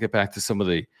well. I want to get back to some of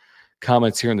the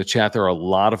comments here in the chat. There are a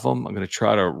lot of them. I'm going to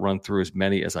try to run through as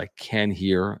many as I can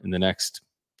here in the next,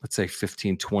 let's say,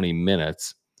 15, 20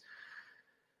 minutes.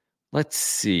 Let's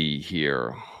see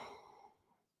here.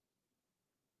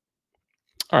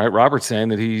 All right, Robert's saying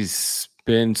that he's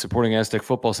been supporting Aztec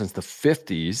football since the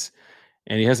 50s.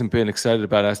 And he hasn't been excited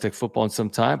about Aztec football in some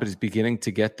time, but he's beginning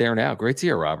to get there now. Great to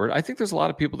hear, Robert. I think there's a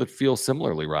lot of people that feel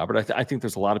similarly, Robert. I think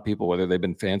there's a lot of people, whether they've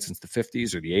been fans since the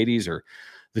 50s or the 80s or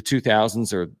the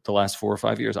 2000s or the last 4 or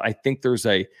 5 years. I think there's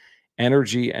a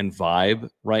energy and vibe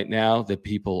right now that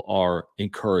people are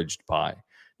encouraged by.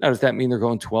 Now, does that mean they're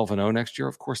going 12-0 next year?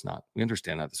 Of course not. We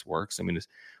understand how this works. I mean,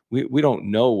 we don't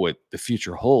know what the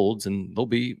future holds, and there'll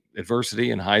be adversity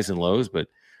and highs and lows, but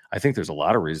I think there's a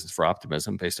lot of reasons for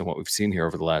optimism based on what we've seen here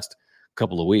over the last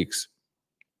couple of weeks.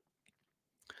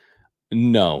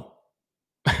 No,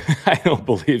 I don't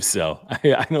believe so.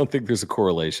 I don't think there's a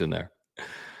correlation there.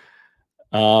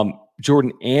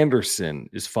 Jordan Anderson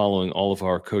is following all of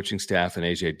our coaching staff and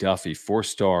AJ Duffy,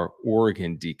 4-star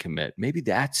Oregon decommit. Maybe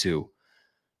that's who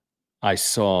I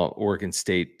saw Oregon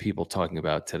State people talking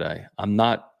about today. I'm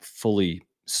not fully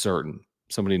certain.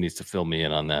 Somebody needs to fill me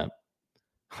in on that.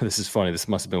 This is funny. This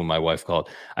must have been when my wife called.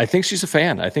 I think she's a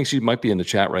fan. I think she might be in the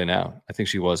chat right now. I think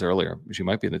she was earlier. She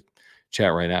might be in the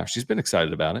chat right now. She's been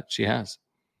excited about it. She has.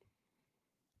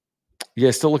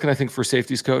 Yeah, still looking, I think, for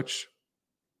safeties coach.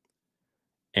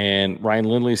 And Ryan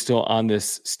Lindley is still on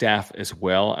this staff as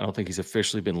well. I don't think he's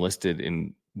officially been listed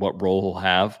in what role he'll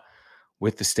have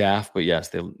with the staff. But yes,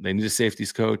 they need a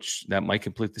safeties coach. That might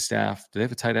complete the staff. Do they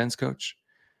have a tight ends coach?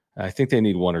 I think they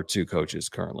need 1 or 2 coaches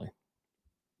currently.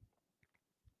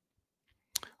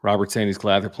 Robert saying he's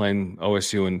glad they're playing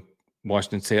OSU and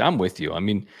Washington State. I'm with you. I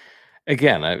mean,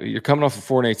 again, you're coming off a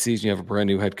 4-8 season. You have a brand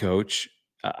new head coach.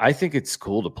 I think it's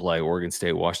cool to play Oregon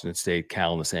State, Washington State,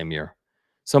 Cal in the same year.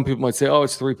 Some people might say, oh,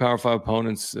 it's 3 Power 5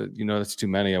 opponents. That's too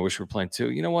many. I wish we were playing 2.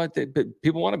 You know what? But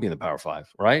people want to be in the Power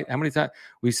 5, right? How many times?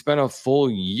 We spent a full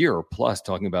year plus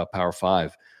talking about Power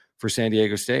 5 for San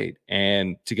Diego State.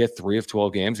 And to get 3 of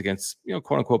 12 games against,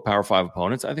 quote-unquote Power 5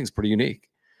 opponents, I think is pretty unique.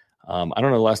 I don't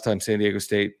know the last time San Diego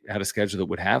State had a schedule that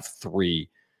would have 3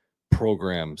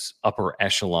 programs, upper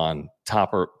echelon,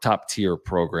 top tier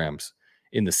programs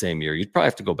in the same year. You'd probably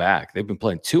have to go back. They've been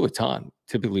playing 2 a ton,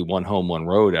 typically 1 home, 1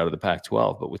 road out of the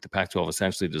Pac-12. But with the Pac-12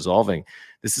 essentially dissolving,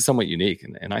 this is somewhat unique.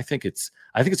 And I think it's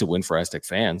a win for Aztec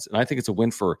fans, and I think it's a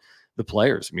win for the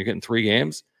players. I mean, you're getting 3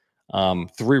 games, 3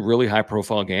 really high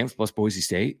profile games plus Boise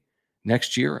State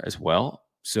next year as well.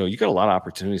 So you got a lot of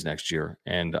opportunities next year,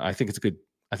 and I think it's a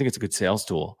good sales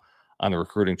tool on the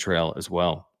recruiting trail as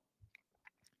well.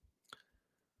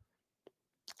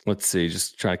 Let's see,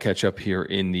 just trying to catch up here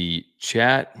in the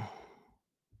chat.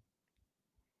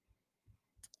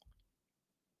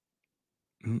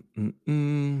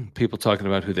 People talking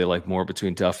about who they like more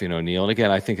between Duffy and O'Neill. And again,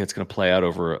 I think it's going to play out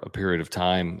over a period of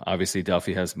time. Obviously,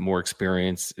 Duffy has more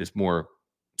experience, is more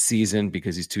seasoned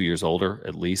because he's 2 years older,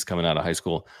 at least coming out of high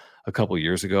school a couple of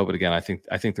years ago. But again, I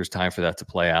think there's time for that to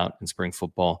play out in spring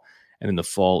football and in the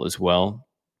fall as well.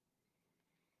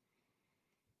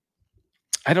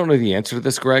 I don't know the answer to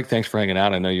this, Greg. Thanks for hanging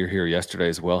out. I know you're here yesterday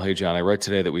as well. Hey, John, I read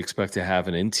today that we expect to have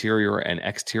an interior and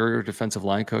exterior defensive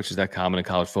line coach. Is that common in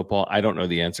college football? I don't know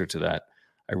the answer to that.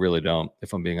 I really don't,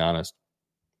 if I'm being honest.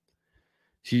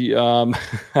 I'm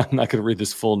not going to read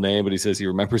this full name, but he says he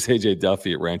remembers AJ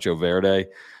Duffy at Rancho Verde.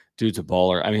 Dude's a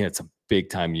baller. I mean, he had some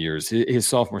big-time years. His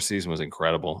sophomore season was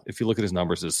incredible. If you look at his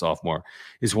numbers as a sophomore,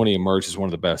 is when he emerged as one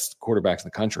of the best quarterbacks in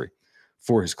the country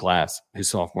for his class, his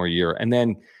sophomore year. And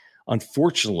then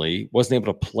unfortunately, wasn't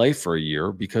able to play for a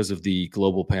year because of the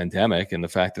global pandemic and the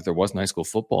fact that there wasn't high school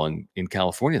football in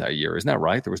California that year. Isn't that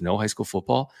right? There was no high school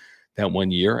football that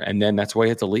 1 year. And then that's why he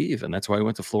had to leave. And that's why he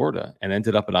went to Florida and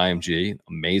ended up at IMG,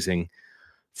 amazing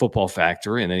football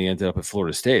factory. And then he ended up at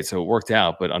Florida State. So it worked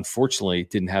out, but unfortunately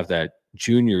didn't have that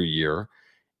junior year.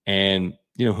 And,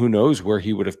 who knows where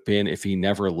he would have been if he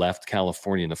never left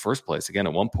California in the first place. Again,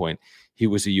 at one point, he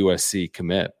was a USC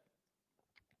commit.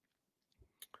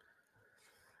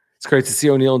 It's great to see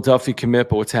O'Neill and Duffy commit,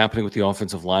 but what's happening with the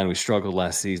offensive line? We struggled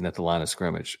last season at the line of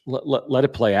scrimmage. Let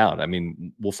it play out. I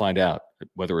mean, we'll find out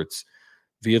whether it's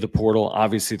via the portal.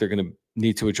 Obviously, they're going to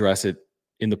need to address it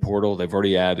in the portal. They've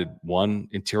already added 1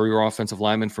 interior offensive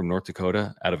lineman from North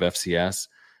Dakota out of FCS.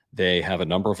 They have a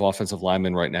number of offensive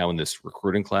linemen right now in this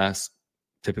recruiting class.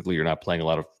 Typically, you're not playing a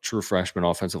lot of true freshman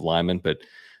offensive linemen, but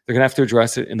they're going to have to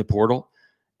address it in the portal.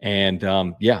 And,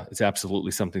 it's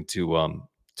absolutely something to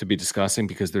to be discussing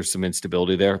because there's some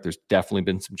instability there. There's definitely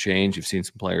been some change. You've seen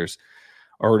some players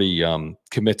already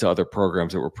commit to other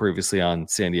programs that were previously on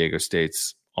San Diego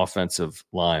State's offensive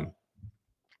line.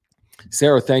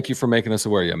 Sarah, thank you for making us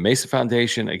aware. Yeah, Mesa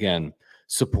Foundation, again,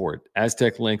 support.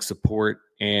 Aztec Link support.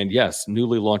 And yes,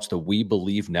 newly launched the We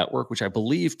Believe Network, which I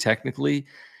believe technically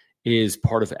is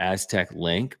part of Aztec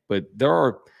Link, but there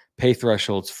are pay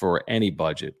thresholds for any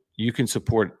budget. You can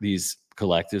support these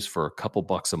collectives for a couple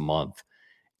bucks a month.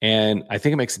 And I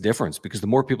think it makes a difference because the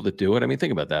more people that do it, I mean,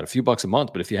 think about that, a few bucks a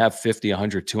month, but if you have 50,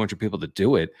 100, 200 people that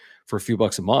do it for a few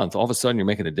bucks a month, all of a sudden you're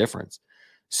making a difference.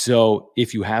 So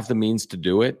if you have the means to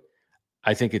do it,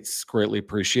 I think it's greatly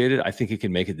appreciated. I think it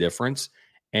can make a difference.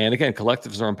 And again,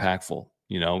 collectives are impactful.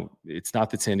 You know, it's not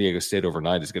that San Diego State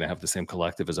overnight is going to have the same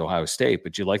collective as Ohio State,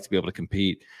 but you like to be able to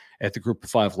compete at the Group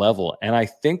of 5 level. And I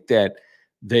think that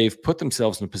they've put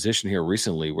themselves in a position here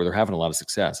recently where they're having a lot of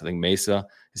success. I think Mesa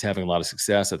is having a lot of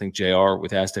success. I think JR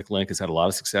with Aztec Link has had a lot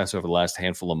of success over the last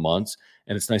handful of months.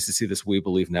 And it's nice to see this We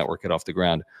Believe network get off the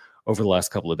ground over the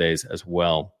last couple of days as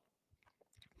well.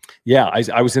 Yeah,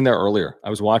 I was in there earlier. I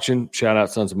was watching. Shout out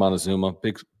Sons of Montezuma.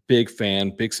 Big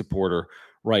fan, big supporter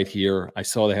right here. I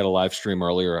saw they had a live stream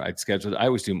earlier. I'd scheduled. I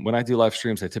always do. When I do live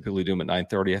streams, I typically do them at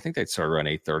 9:30. I think they'd start around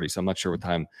 8:30, so I'm not sure what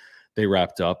time they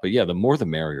wrapped up. But yeah, the more the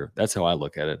merrier. That's how I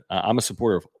look at it. I'm a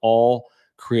supporter of all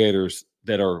creators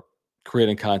that are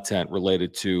creating content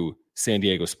related to San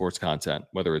Diego sports content,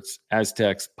 whether it's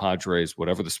Aztecs, Padres,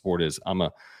 whatever the sport is. I'm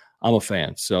a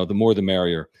fan. So the more the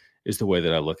merrier is the way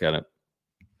that I look at it.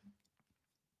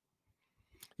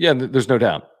 Yeah, there's no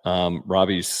doubt.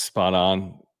 Robbie's spot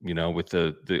on, you know, with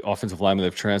the offensive lineman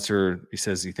they've transferred. He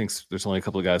says he thinks there's only a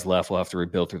couple of guys left. We'll have to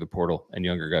rebuild through the portal and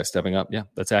younger guys stepping up. Yeah,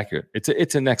 that's accurate.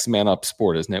 It's a next man up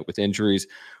sport, isn't it? With injuries,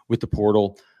 with the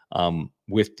portal,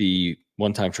 with the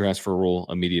one-time transfer rule,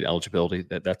 immediate eligibility.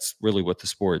 That's really what the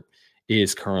sport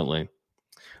is currently.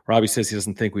 Robbie says he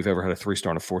doesn't think we've ever had a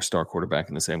 3-star and a 4-star quarterback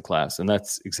in the same class. And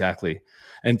that's exactly.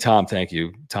 And Tom, thank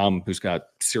you. Tom, who's got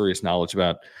serious knowledge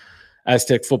about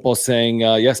Aztec football, saying,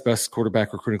 yes, best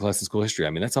quarterback recruiting class in school history. I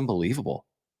mean, that's unbelievable.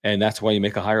 And that's why you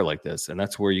make a hire like this. And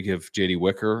that's where you give J.D.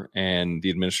 Wicker and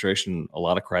the administration a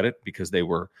lot of credit because they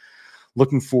were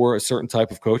looking for a certain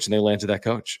type of coach and they landed that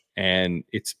coach. And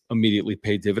it's immediately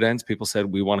paid dividends. People said,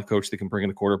 we want a coach that can bring in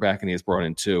a quarterback, and he has brought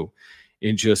in 2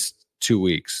 in just 2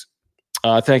 weeks.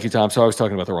 Thank you, Tom. So I was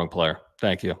talking about the wrong player.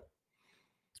 Thank you.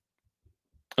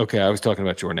 Okay, I was talking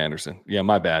about Jordan Anderson. Yeah,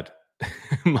 my bad.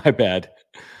 My bad.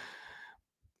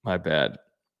 My bad.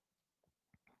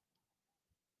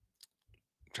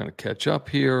 Trying to catch up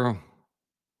here.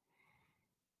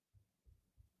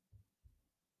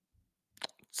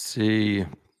 Let's see.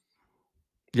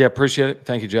 Yeah, appreciate it.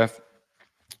 Thank you, Jeff.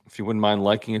 If you wouldn't mind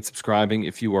liking and subscribing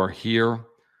if you are here.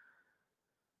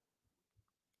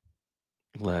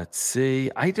 Let's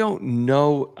see. I don't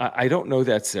know. I don't know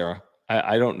that, Sarah.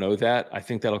 I don't know that. I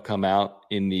think that'll come out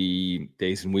in the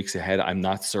days and weeks ahead. I'm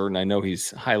not certain. I know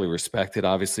he's highly respected,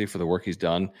 obviously, for the work he's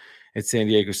done at San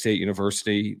Diego State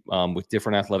University with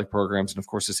different athletic programs and, of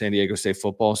course, the San Diego State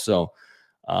football. So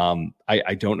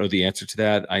I don't know the answer to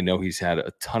that. I know he's had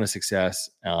a ton of success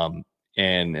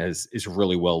and is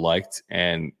really well liked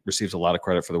and receives a lot of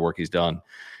credit for the work he's done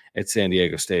at San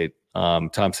Diego State. Tom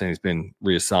saying he's been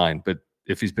reassigned, but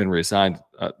if he's been reassigned,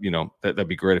 that'd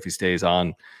be great if he stays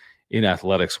on in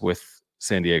athletics with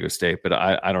San Diego State, but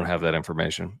I don't have that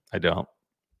information. I don't.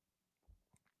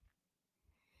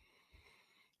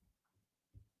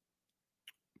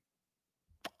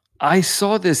 I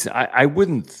saw this. I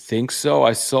wouldn't think so.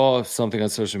 I saw something on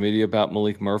social media about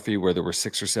Malik Murphy where there were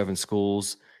 6 or 7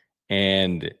 schools,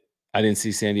 and I didn't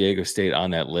see San Diego State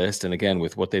on that list. And again,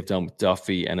 with what they've done with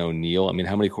Duffy and O'Neal, I mean,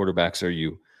 how many quarterbacks are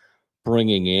you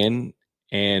bringing in?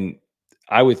 And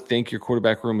I would think your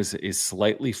quarterback room is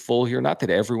slightly full here. Not that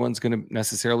everyone's going to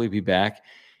necessarily be back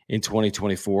in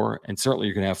 2024. And certainly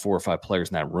you're going to have 4 or 5 players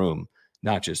in that room,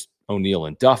 not just O'Neal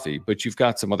and Duffy, but you've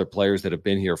got some other players that have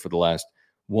been here for the last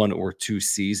 1 or 2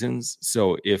 seasons.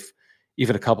 So if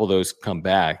even a couple of those come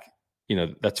back,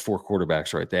 that's 4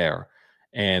 quarterbacks right there.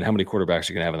 And how many quarterbacks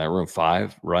are you going to have in that room?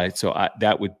 5, right? So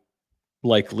that would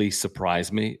likely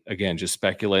surprise me. Again, just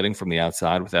speculating from the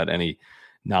outside without any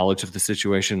knowledge of the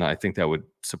situation. I think that would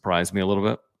surprise me a little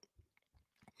bit.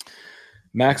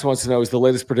 Max wants to know, is the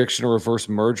latest prediction a reverse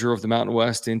merger of the Mountain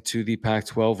West into the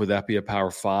Pac-12? Would that be a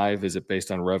Power 5? Is it based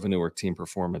on revenue or team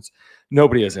performance?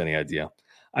 Nobody has any idea.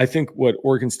 I think what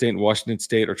Oregon State and Washington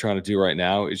State are trying to do right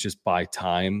now is just buy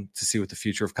time to see what the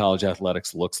future of college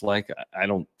athletics looks like. I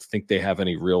don't think they have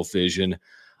any real vision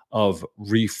of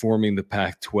reforming the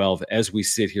Pac-12 as we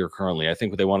sit here currently. I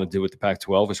think what they want to do with the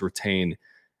Pac-12 is retain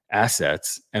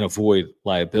assets and avoid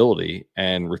liability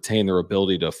and retain their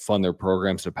ability to fund their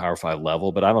programs at a Power 5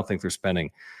 level. But I don't think they're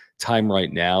spending time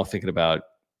right now thinking about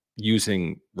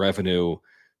using revenue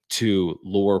to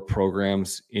lure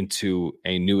programs into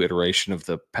a new iteration of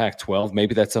the Pac-12.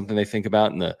 Maybe that's something they think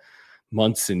about in the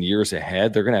months and years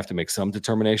ahead. They're going to have to make some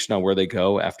determination on where they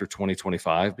go after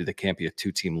 2025, but they can't be a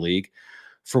two-team league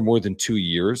for more than 2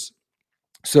 years.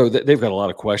 So they've got a lot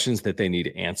of questions that they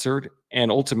need answered.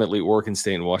 And ultimately, Oregon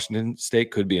State and Washington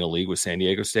State could be in a league with San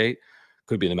Diego State,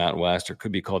 could be in the Mountain West, or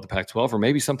could be called the Pac-12, or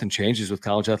maybe something changes with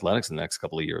college athletics in the next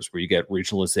couple of years where you get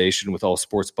regionalization with all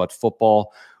sports but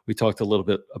football. We talked a little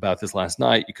bit about this last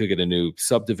night. You could get a new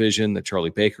subdivision that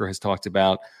Charlie Baker has talked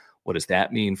about. What does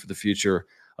that mean for the future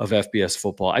of FBS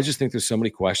football? I just think there's so many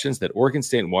questions that Oregon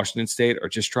State and Washington State are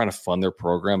just trying to fund their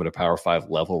program at a Power 5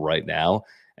 level right now,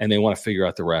 and they want to figure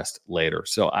out the rest later.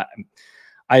 So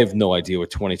I have no idea what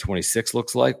 2026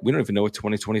 looks like. We don't even know what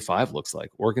 2025 looks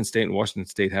like. Oregon State and Washington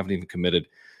State haven't even committed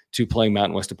to playing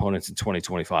Mountain West opponents in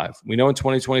 2025. We know in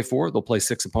 2024 they'll play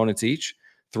 6 opponents each,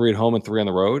 3 at home and 3 on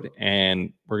the road,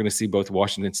 and we're going to see both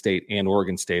Washington State and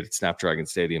Oregon State at Snapdragon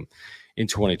Stadium in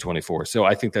 2024. So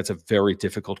I think that's a very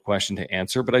difficult question to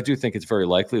answer, but I do think it's very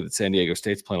likely that San Diego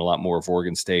State's playing a lot more of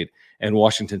Oregon State and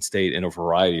Washington State in a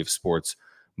variety of sports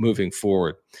moving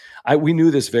forward. We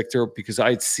knew this, Victor, because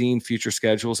I had seen future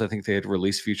schedules. I think they had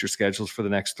released future schedules for the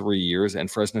next 3 years, and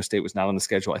Fresno State was not on the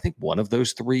schedule. I think one of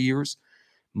those 3 years,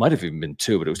 might have even been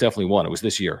 2, but it was definitely one. It was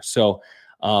this year. So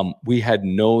we had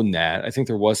known that. I think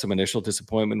there was some initial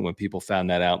disappointment when people found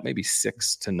that out maybe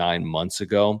 6 to 9 months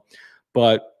ago.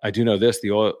 But I do know this,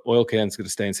 the oil can is going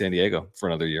to stay in San Diego for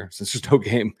another year since there's no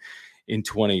game in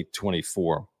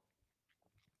 2024.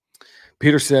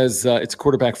 Peter says it's a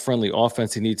quarterback-friendly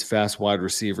offense. He needs fast wide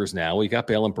receivers now. Well, you got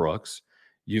Balen Brooks.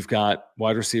 You've got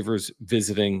wide receivers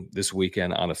visiting this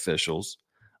weekend on officials.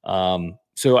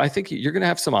 So I think you're going to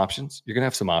have some options.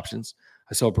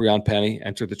 I saw Breon Penny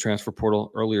enter the transfer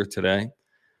portal earlier today.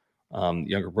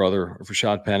 Younger brother of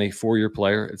Rashad Penny, 4-year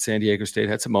player at San Diego State,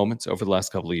 had some moments over the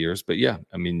last couple of years. But yeah,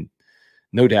 I mean,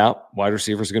 no doubt wide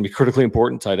receivers are going to be critically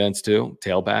important, tight ends too,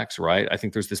 tailbacks, right? I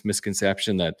think there's this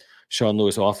misconception that Sean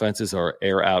Lewis offenses are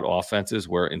air-out offenses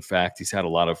where, in fact, he's had a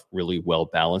lot of really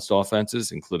well-balanced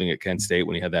offenses, including at Kent State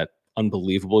when he had that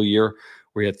unbelievable year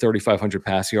where he had 3,500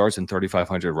 pass yards and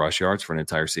 3,500 rush yards for an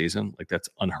entire season. Like, that's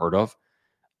unheard of,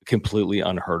 completely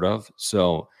unheard of.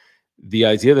 So the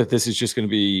idea that this is just going to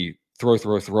be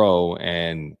throw,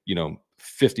 and,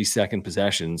 50-second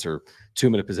possessions or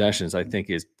 2-minute possessions, I think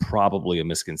is probably a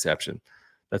misconception.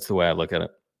 That's the way I look at it.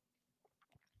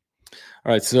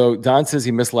 All right, so Don says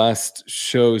he missed last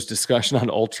show's discussion on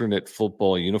alternate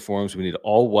football uniforms. We need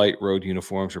all white road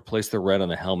uniforms. Replace the red on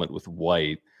the helmet with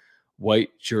white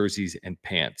jerseys and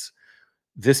pants.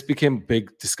 This became a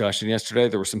big discussion yesterday.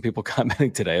 There were some people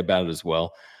commenting today about it as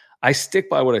well. I stick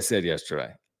by what I said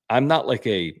yesterday. I'm not like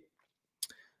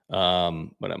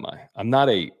I'm not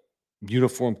a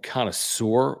uniform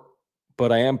connoisseur,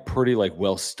 but I am pretty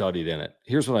well studied in it.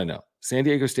 Here's what I know. San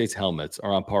Diego State's helmets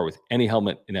are on par with any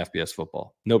helmet in FBS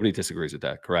football. Nobody disagrees with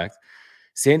that, correct?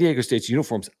 San Diego State's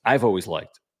uniforms, I've always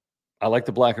liked. I like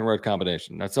the black and red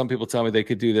combination. Now, some people tell me they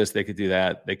could do this, they could do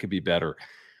that, they could be better.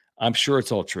 I'm sure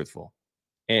it's all truthful.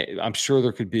 And I'm sure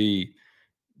there could be,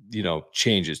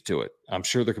 changes to it. I'm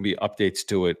sure there can be updates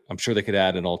to it. I'm sure they could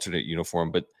add an alternate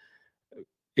uniform. But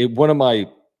one of my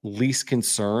least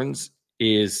concerns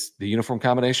is the uniform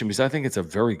combination, because I think it's a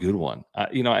very good one.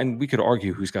 And we could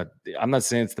argue I'm not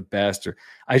saying it's the best,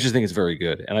 I just think it's very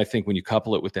good. And I think when you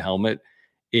couple it with the helmet,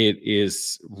 it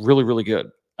is really, really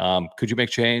good. Could you make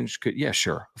change? Yeah,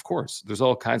 sure. Of course. There's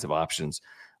all kinds of options.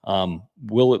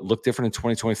 Will it look different in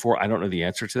 2024? I don't know the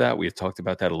answer to that. We had talked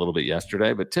about that a little bit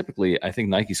yesterday, but typically I think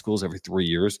Nike schools every 3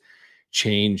 years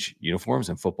change uniforms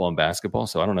in football and basketball.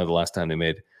 So I don't know the last time they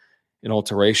made an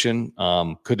alteration.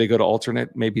 Could they go to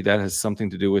alternate? Maybe that has something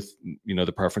to do with,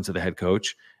 the preference of the head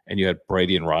coach. And you had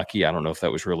Brady and Rocky. I don't know if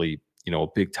that was really, a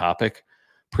big topic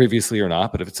previously or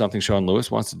not, but if it's something Sean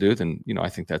Lewis wants to do, then, I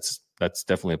think that's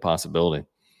definitely a possibility.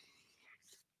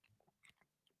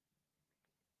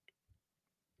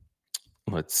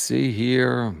 Let's see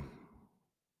here.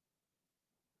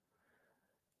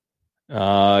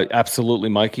 Absolutely,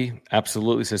 Mikey.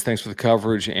 Absolutely. Says, thanks for the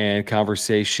coverage and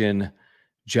conversation,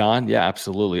 John. Yeah,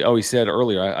 absolutely. Oh, he said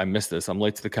earlier, I missed this. I'm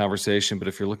late to the conversation, but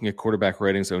if you're looking at quarterback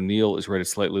ratings, O'Neal is rated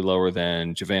slightly lower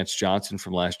than Javance Johnson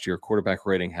from last year. Quarterback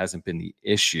rating hasn't been the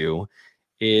issue.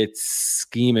 It's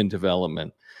scheme and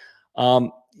development.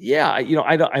 I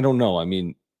don't know. I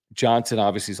mean, Johnson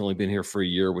obviously has only been here for a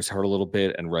year, was hurt a little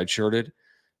bit and redshirted.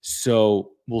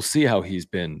 So we'll see how he's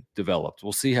been developed.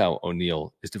 We'll see how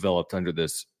O'Neill is developed under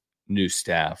this new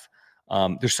staff.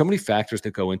 There's so many factors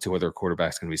that go into whether a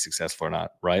quarterback's going to be successful or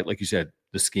not, right? Like you said,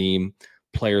 the scheme,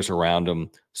 players around him,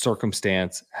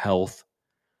 circumstance, health.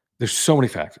 There's so many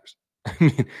factors. I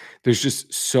mean, there's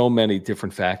just so many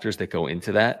different factors that go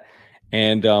into that.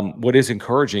 And what is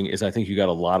encouraging is I think you got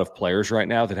a lot of players right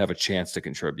now that have a chance to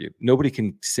contribute. Nobody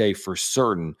can say for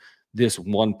certain this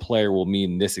one player will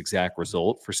mean this exact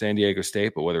result for San Diego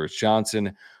State, but whether it's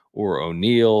Johnson or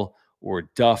O'Neill or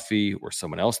Duffy or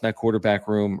someone else in that quarterback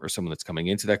room or someone that's coming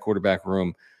into that quarterback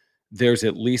room, there's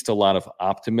at least a lot of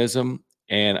optimism.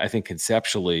 And I think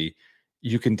conceptually,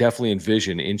 you can definitely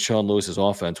envision in Sean Lewis's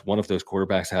offense, one of those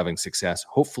quarterbacks having success,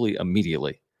 hopefully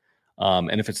immediately.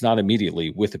 And if it's not immediately,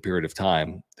 with a period of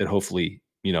time that hopefully,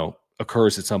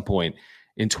 occurs at some point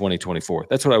in 2024.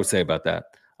 That's what I would say about that,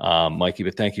 Mikey.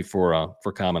 But thank you for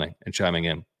commenting and chiming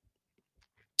in.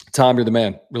 Tom, you're the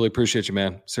man. Really appreciate you,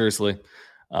 man. Seriously.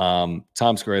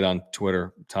 Tom's great on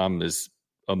Twitter. Tom is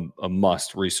a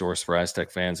must resource for Aztec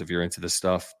fans if you're into this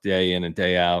stuff day in and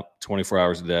day out, 24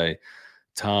 hours a day.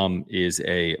 Tom is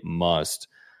a must.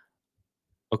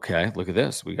 Okay, look at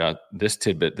this. We got this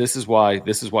tidbit. This is why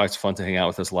it's fun to hang out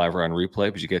with us live or on replay,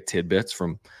 because you get tidbits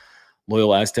from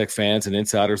loyal Aztec fans and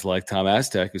insiders like Tom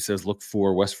Aztec, who says, look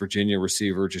for West Virginia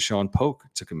receiver Jashawn Polk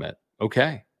to commit.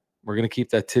 Okay, we're going to keep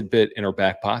that tidbit in our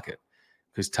back pocket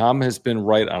because Tom has been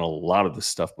right on a lot of this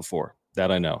stuff before.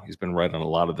 That I know. He's been right on a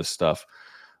lot of this stuff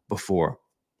before.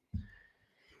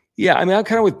 Yeah, I mean, I'm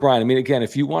kind of with Brian. I mean, again,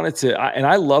 if you wanted to, and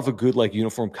I love a good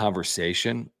uniform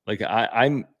conversation. Like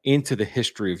I'm into the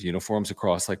history of uniforms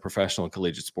across professional and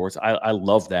collegiate sports. I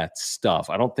love that stuff.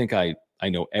 I don't think I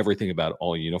know everything about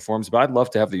all uniforms, but I'd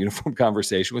love to have the uniform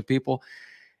conversation with people.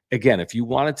 Again, if you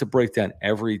wanted to break down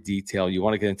every detail, you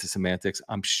want to get into semantics,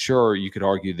 I'm sure you could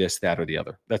argue this, that, or the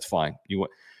other. That's fine.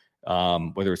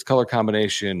 Whether it's color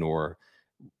combination or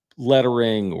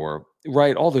lettering or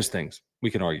all those things we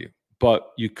can argue.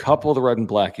 But you couple the red and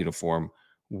black uniform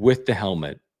with the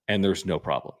helmet, and there's no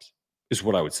problems, is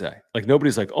what I would say.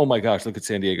 Nobody's like, oh my gosh, look at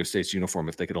San Diego State's uniform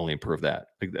if they could only improve that.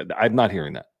 I'm not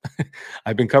hearing that.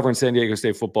 I've been covering San Diego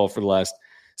State football for the last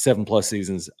 7+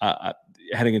 seasons,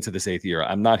 heading into this 8th year.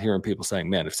 I'm not hearing people saying,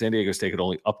 man, if San Diego State could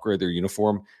only upgrade their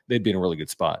uniform, they'd be in a really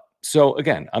good spot. So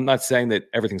again, I'm not saying that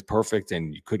everything's perfect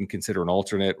and you couldn't consider an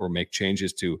alternate or make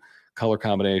changes to color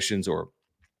combinations or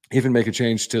even make a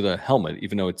change to the helmet,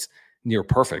 even though it's near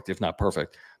perfect, if not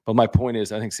perfect. But my point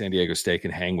is, I think San Diego State can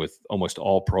hang with almost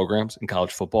all programs in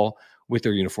college football with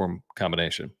their uniform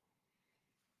combination.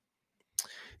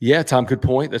 Yeah, Tom, good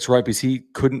point. That's right, because he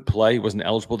couldn't play. He wasn't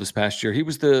eligible this past year. He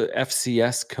was the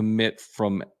FCS commit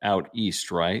from out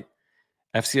east, right?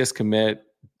 FCS commit,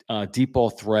 deep ball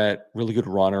threat, really good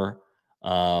runner,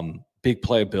 big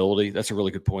playability. That's a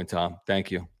really good point, Tom.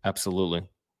 Thank you. Absolutely.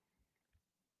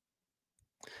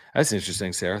 That's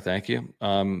interesting, Sarah. Thank you.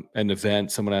 An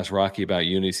event, someone asked Rocky about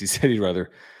unis. He said he'd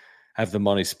rather have the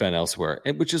money spent elsewhere,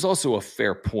 which is also a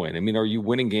fair point. I mean, are you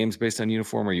winning games based on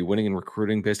uniform? Are you winning in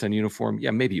recruiting based on uniform?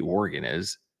 Yeah, maybe Oregon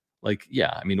is. I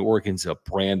mean, Oregon's a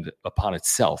brand upon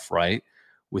itself, right?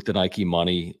 With the Nike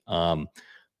money.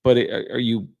 But are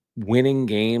you winning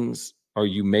games? Are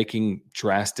you making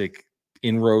drastic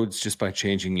inroads just by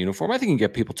changing uniform? I think you can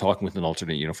get people talking with an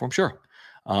alternate uniform, sure.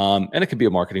 And it could be a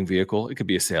marketing vehicle. It could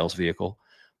be a sales vehicle.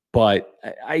 But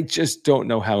I just don't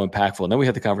know how impactful. And then we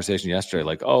had the conversation yesterday,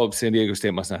 San Diego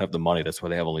State must not have the money. That's why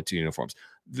they have only 2 uniforms.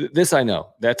 This I know.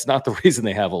 That's not the reason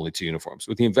they have only 2 uniforms.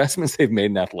 With the investments they've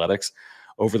made in athletics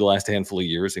over the last handful of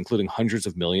years, including hundreds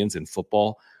of millions in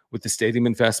football, with the stadium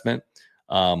investment,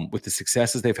 with the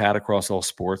successes they've had across all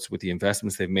sports, with the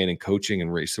investments they've made in coaching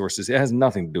and resources, it has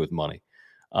nothing to do with money.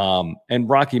 And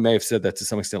Rocky may have said that to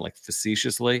some extent,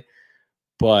 facetiously,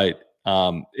 but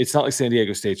it's not like San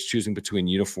Diego State's choosing between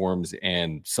uniforms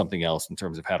and something else in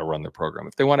terms of how to run their program.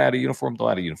 If they want to add a uniform, they'll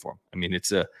add a uniform. I mean, it's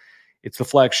the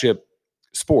flagship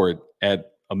sport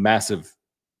at a massive,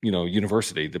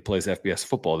 university that plays FBS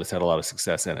football that's had a lot of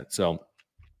success in it. So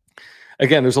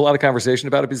again, there's a lot of conversation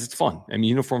about it because it's fun. I mean,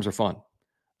 uniforms are fun.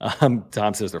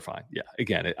 Tom says they're fine. Yeah.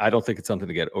 Again, I don't think it's something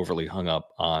to get overly hung up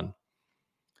on.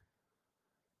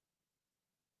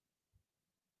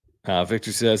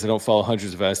 Victor says, I don't follow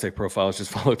hundreds of Aztec profiles.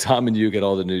 Just follow Tom and you get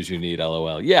all the news you need.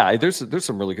 LOL. Yeah, there's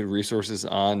some really good resources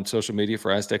on social media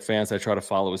for Aztec fans. I try to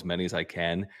follow as many as I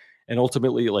can. And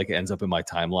ultimately, it ends up in my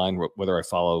timeline, whether I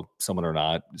follow someone or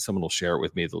not. Someone will share it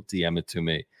with me. They'll DM it to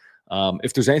me.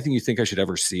 If there's anything you think I should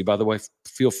ever see, by the way,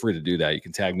 feel free to do that. You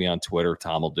can tag me on Twitter.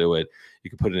 Tom will do it.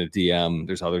 You can put in a DM.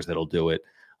 There's others that'll do it.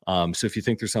 So if you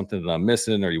think there's something that I'm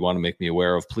missing or you want to make me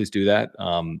aware of, please do that.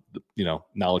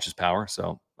 Knowledge is power.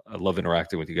 So I love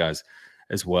interacting with you guys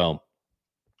as well.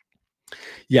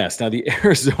 Yes. Now the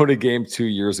Arizona game 2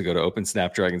 years ago to open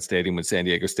Snapdragon Stadium when San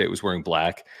Diego State was wearing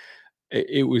black,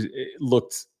 it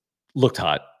looked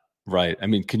hot, right? I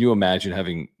mean, can you imagine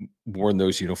having worn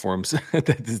those uniforms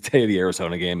the day of the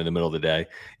Arizona game in the middle of the day?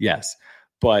 Yes.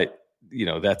 But,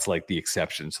 that's like the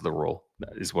exception to the rule,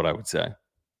 is what I would say.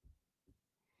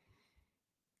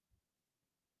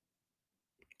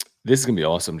 This is going to be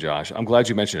awesome, Josh. I'm glad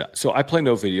you mentioned it. So I play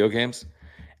no video games,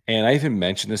 and I even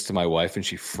mentioned this to my wife, and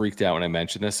she freaked out when I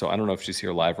mentioned this. So I don't know if she's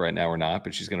here live right now or not,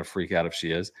 but she's going to freak out if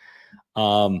she is.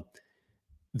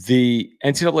 The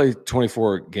NCAA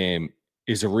 24 game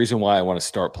is a reason why I want to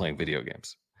start playing video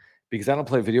games, because I don't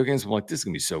play video games. I'm like, this is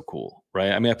going to be so cool,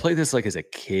 right? I mean, I played this like as a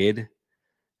kid.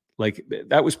 Like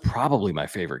that was probably my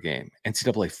favorite game.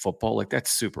 NCAA football, like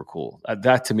that's super cool.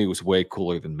 That to me was way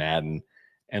cooler than Madden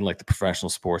and like the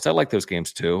professional sports. I like those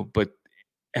games too,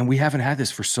 and we haven't had this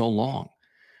for so long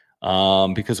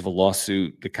because of a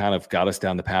lawsuit that kind of got us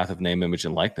down the path of name, image,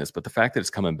 and likeness. But the fact that it's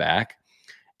coming back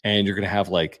and you're going to have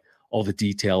like all the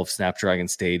detail of Snapdragon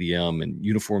Stadium and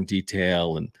uniform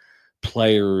detail and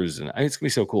players, and it's going to be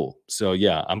so cool. So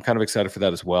yeah, I'm kind of excited for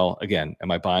that as well. Again,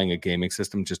 am I buying a gaming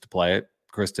system just to play it?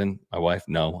 Kristen, my wife,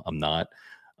 no, I'm not.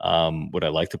 Would I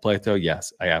like to play it though?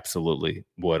 Yes, I absolutely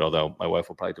would, although my wife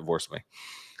will probably divorce me.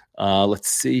 Let's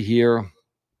see here.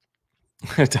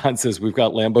 Don says, we've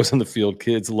got Lambos on the field.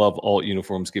 Kids love alt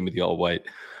uniforms. Give me the all white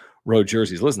road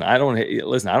jerseys. Listen, I don't hate it.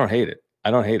 I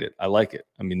don't hate it. I like it.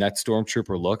 I mean, that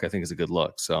Stormtrooper look, I think is a good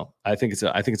look. So I think it's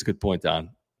a good point, Don.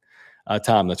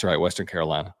 Tom, that's right. Western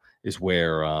Carolina is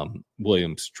where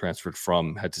Williams transferred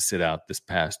from, had to sit out this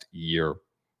past year.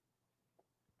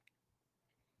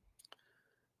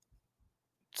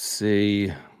 Let's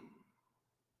see.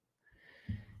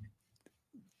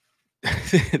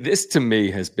 This to me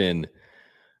has been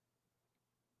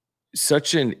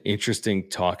such an interesting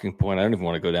talking point. I don't even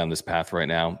want to go down this path right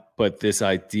now, but this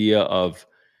idea of,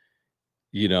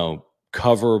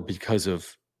 cover because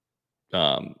of,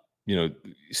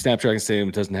 Snapdragon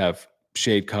Stadium doesn't have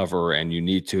shade cover and you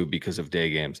need to because of day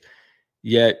games.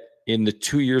 Yet in the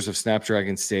 2 years of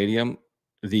Snapdragon Stadium,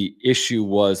 the issue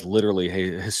was literally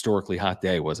a historically hot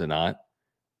day, was it not?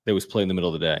 That was played in the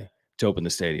middle of the day to open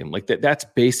the stadium. Like that's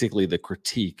basically the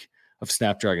critique of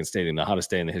Snapdragon Stadium, the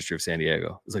hottest day in the history of San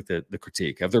Diego. It's like the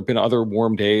critique. Have there been other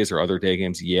warm days or other day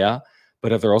games? Yeah.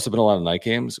 But have there also been a lot of night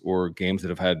games or games that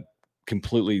have had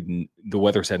completely, the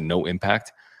weather's had no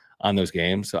impact on those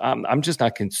games? So I'm just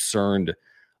not concerned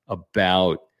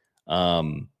about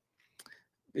some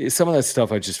of that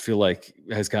stuff. I just feel like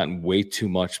has gotten way too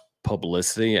much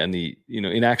publicity, and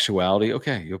in actuality,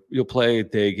 okay, you'll play a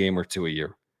day game or two a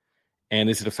year. And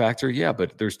is it a factor? Yeah,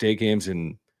 but there's day games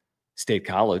in State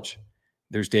College.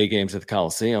 There's day games at the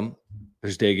Coliseum.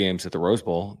 There's day games at the Rose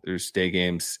Bowl. There's day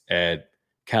games at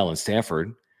Cal and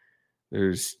Stanford.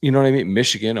 There's,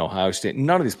 Michigan, Ohio State.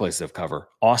 None of these places have cover.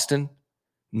 Austin,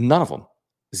 none of them.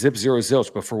 Zip, zero,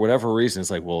 zilch. But for whatever reason,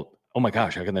 it's like, well, oh my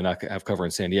gosh, how can they not have cover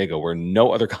in San Diego, where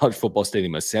no other college football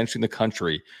stadium essentially in the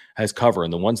country has cover?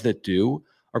 And the ones that do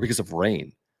are because of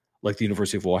rain, like the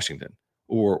University of Washington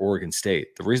or Oregon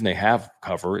State. The reason they have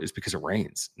cover is because it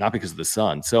rains, not because of the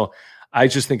sun. So I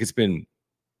just think it's been,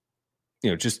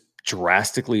 just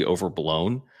drastically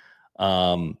overblown,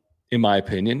 in my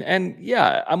opinion. And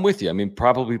yeah, I'm with you. I mean,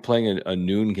 probably playing a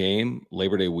noon game,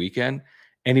 Labor Day weekend,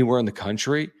 anywhere in the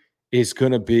country is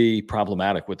going to be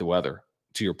problematic with the weather.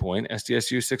 To your point,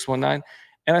 SDSU 619.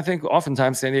 And I think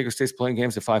oftentimes San Diego State's playing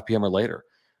games at 5 p.m. or later,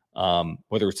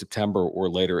 whether it's September or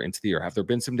later into the year. Have there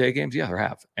been some day games? Yeah, there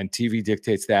have. And TV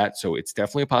dictates that. So it's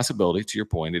definitely a possibility. To your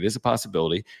point, it is a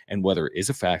possibility. And weather is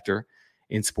a factor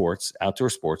in sports, outdoor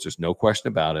sports. There's no question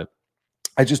about it.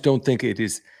 I just don't think it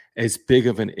is as big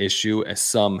of an issue as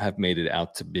some have made it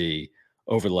out to be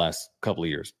over the last couple of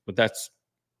years. But that's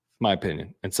my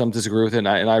opinion, and some disagree with it, and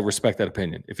I respect that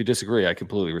opinion. If you disagree, I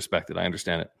completely respect it. I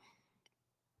understand it.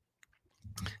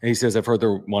 And he says, I've heard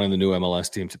they're wanting the new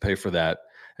MLS team to pay for that,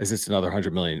 as it's another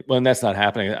 $100 million. Well, and that's not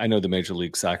happening. I know the Major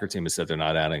League Soccer team has said they're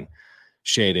not adding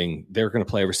shading. They're going to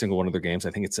play every single one of their games. I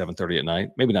think it's 7:30 at night.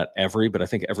 Maybe not every, but I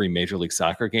think every Major League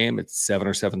Soccer game, it's 7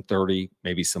 or 7:30.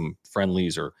 Maybe some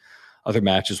friendlies or other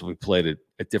matches will be played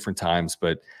at different times.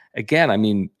 But again, I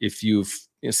mean, if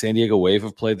San Diego Wave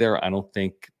have played there, I don't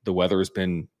think the weather has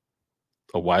been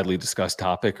a widely discussed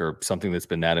topic or something that's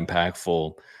been that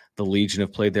impactful. The Legion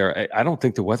have played there. I don't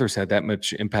think the weather's had that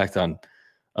much impact on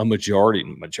a majority,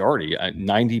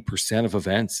 90% of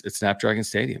events at Snapdragon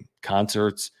Stadium,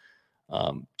 concerts,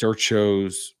 dirt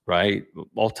shows, right?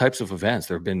 All types of events.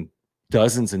 There have been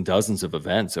dozens and dozens of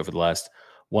events over the last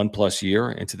 1+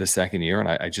 year into the second year. And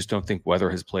I just don't think weather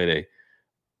has played a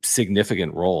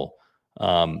significant role.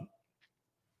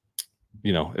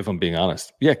 If I'm being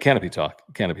honest. Yeah, canopy talk.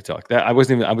 That I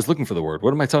was looking for the word.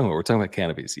 What am I talking about? We're talking about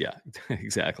canopies. Yeah,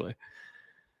 exactly.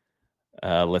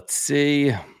 Let's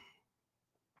see.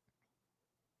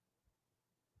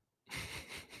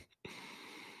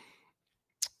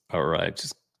 All right,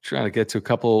 just trying to get to a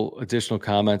couple additional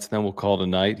comments, then we'll call it a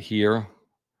night here.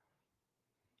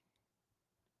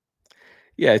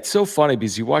 Yeah, it's so funny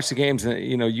because you watch the games and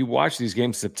you watch these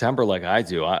games in September like I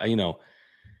do.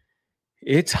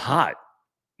 It's hot.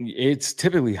 It's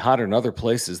typically hotter in other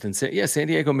places than San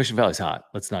Diego, Mission Valley's hot.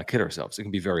 Let's not kid ourselves. It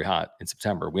can be very hot in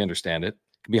September. We understand it.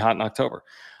 It can be hot in October.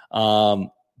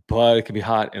 But it can be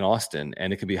hot in Austin,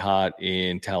 and it can be hot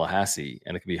in Tallahassee,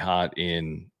 and it can be hot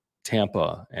in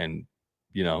Tampa and,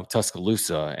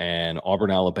 Tuscaloosa and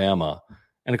Auburn, Alabama.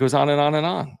 And it goes on and on and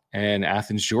on. And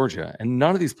Athens, Georgia. And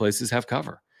none of these places have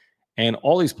cover. And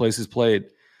all these places play at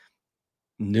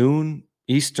noon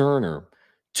Eastern or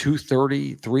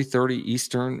 2:30, 3:30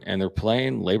 Eastern, and they're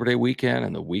playing Labor Day weekend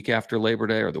and the week after Labor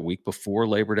Day or the week before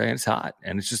Labor Day, and it's hot.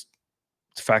 And it's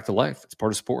a fact of life. It's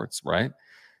part of sports, right?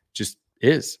 Just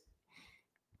is.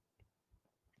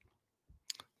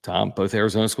 Tom, both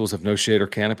Arizona schools have no shade or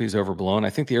canopies overblown. I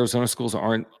think the Arizona schools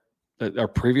are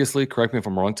previously, correct me if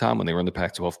I'm wrong, Tom, when they were in the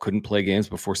Pac-12, couldn't play games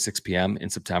before 6 p.m. in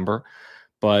September.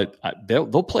 But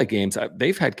they'll play games.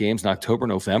 They've had games in October,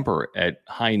 November at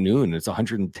high noon. It's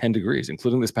 110 degrees,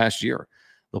 including this past year.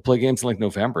 They'll play games in like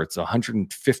November. It's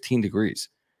 115 degrees.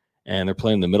 And they're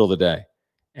playing in the middle of the day.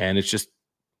 And it's just,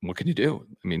 what can you do?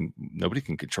 I mean, nobody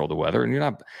can control the weather. And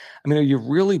are you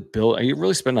really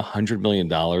spending $100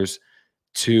 million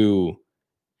to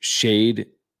shade,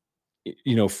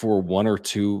 for one or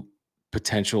two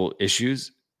potential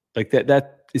issues? Like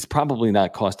that is probably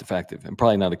not cost effective and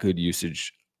probably not a good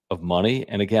usage of money.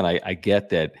 And again, I get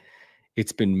that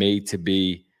it's been made to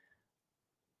be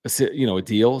a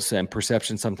deal, and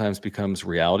perception sometimes becomes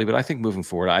reality. But I think moving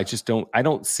forward, I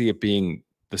don't see it being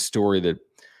the story that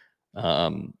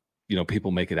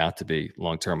people make it out to be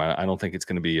long term. I don't think it's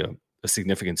going to be a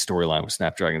significant storyline with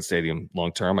Snapdragon Stadium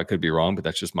long term. I could be wrong, but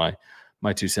that's just my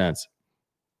 2 cents.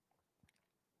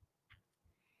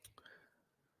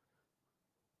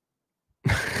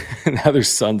 Now there's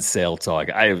sun sale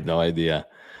talk. I have no idea.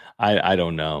 I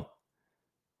don't know.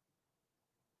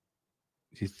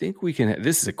 Do you think we can?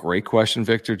 This is a great question,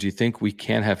 Victor. Do you think we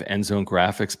can have end zone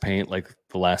graphics paint like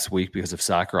the last week because of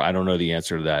soccer? I don't know the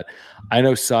answer to that. I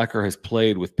know soccer has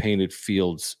played with painted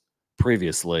fields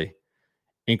previously,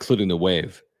 including the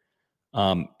Wave.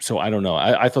 So I don't know.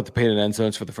 I thought the painted end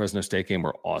zones for the Fresno State game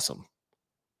were awesome.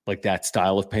 Like that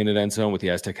style of painted end zone with the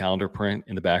Aztec calendar print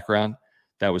in the background.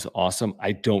 That was awesome.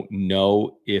 I don't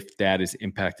know if that is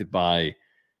impacted by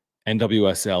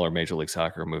NWSL or Major League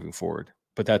Soccer moving forward.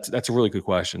 But that's a really good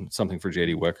question. Something for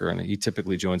JD Wicker. And he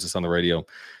typically joins us on the radio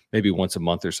maybe once a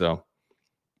month or so.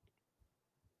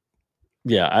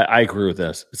 Yeah, I agree with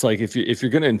this. It's like if you're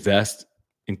going to invest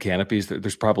in canopies,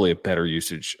 there's probably a better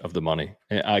usage of the money.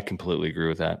 I completely agree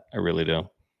with that. I really do.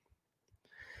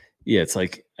 Yeah, it's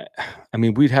like,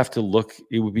 we'd have to look.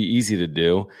 It would be easy to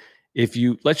do.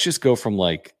 Let's just go from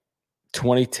like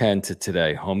 2010 to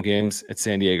today, home games at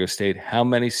San Diego State, how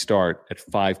many start at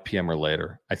 5 p.m. or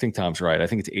later? I think Tom's right. I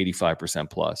think it's 85%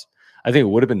 plus. I think it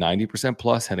would have been 90%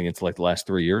 plus heading into like the last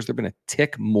 3 years. There have been a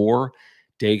tick more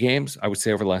day games, I would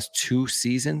say, over the last 2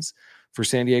 seasons for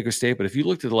San Diego State. But if you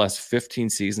looked at the last 15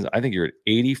 seasons, I think you're at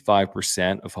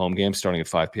 85% of home games starting at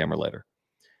 5 p.m. or later.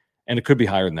 And it could be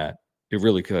higher than that. It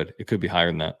really could. It could be higher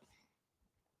than that.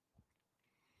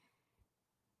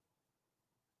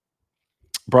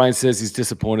 Brian says he's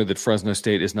disappointed that Fresno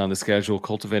State isn't on the schedule.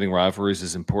 Cultivating rivalries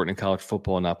is important in college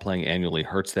football, and not playing annually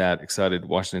hurts that. Excited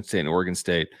Washington State and Oregon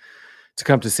State to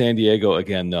come to San Diego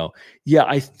again, though. Yeah,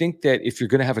 I think that if you're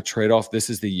going to have a trade-off, this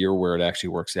is the year where it actually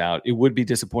works out. It would be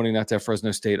disappointing not to have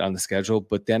Fresno State on the schedule,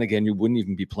 but then again, you wouldn't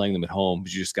even be playing them at home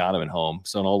because you just got them at home.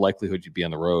 So in all likelihood, you'd be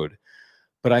on the road.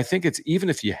 But I think it's, even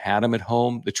if you had them at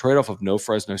home, the trade-off of no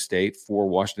Fresno State for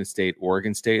Washington State,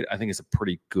 Oregon State, I think is a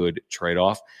pretty good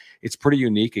trade-off. It's pretty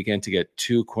unique, again, to get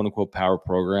 2 quote-unquote power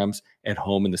programs at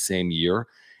home in the same year.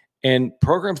 And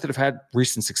programs that have had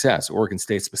recent success, Oregon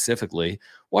State specifically.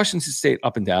 Washington State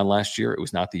up and down last year. It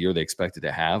was not the year they expected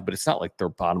to have, but it's not like they're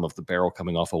bottom of the barrel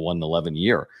coming off a 1-11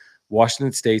 year.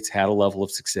 Washington State's had a level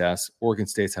of success. Oregon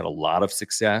State's had a lot of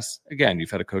success. Again,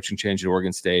 you've had a coaching change at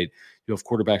Oregon State. You have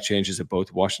quarterback changes at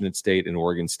both Washington State and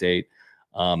Oregon State.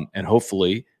 And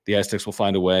hopefully the Aztecs will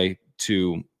find a way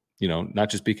to, not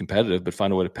just be competitive, but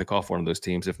find a way to pick off one of those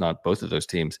teams, if not both of those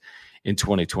teams, in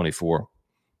 2024.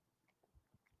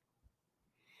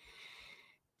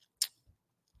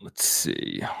 Let's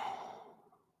see.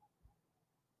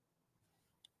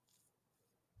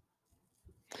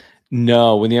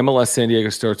 No, when the MLS San Diego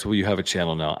starts, will you have a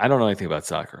channel? No, I don't know anything about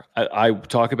soccer. I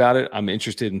talk about it. I'm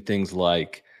interested in things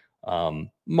like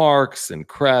marks and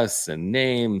crests and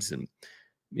names and,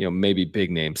 maybe big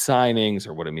name signings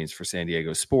or what it means for San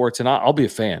Diego sports. And I'll be a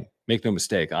fan. Make no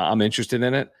mistake. I'm interested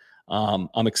in it.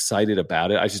 I'm excited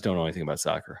about it. I just don't know anything about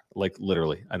soccer. Like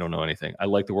literally, I don't know anything. I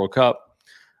like the World Cup.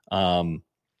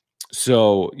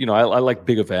 So, I like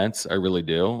big events. I really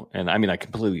do. And I mean, I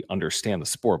completely understand the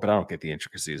sport, but I don't get the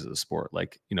intricacies of the sport.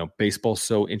 Like, baseball's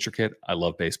so intricate. I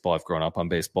love baseball. I've grown up on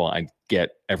baseball. I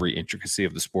get every intricacy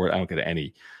of the sport. I don't get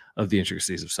any of the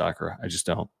intricacies of soccer. I just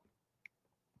don't.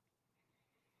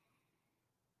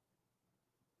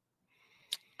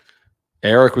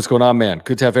 Eric, what's going on, man?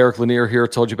 Good to have Eric Lanier here.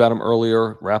 Told you about him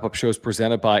earlier. Wrap-up show is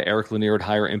presented by Eric Lanier at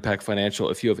Higher Impact Financial.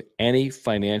 If you have any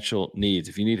financial needs,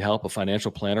 if you need help, a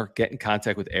financial planner, get in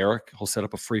contact with Eric. He'll set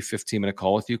up a free 15-minute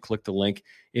call with you. Click the link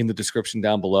in the description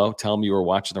down below. Tell him you were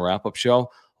watching the Wrap-Up show.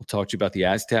 We'll talk to you about the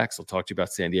Aztecs. We'll talk to you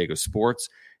about San Diego sports.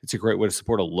 It's a great way to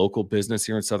support a local business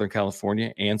here in Southern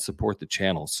California and support the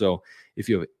channel. So if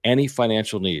you have any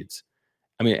financial needs,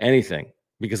 anything,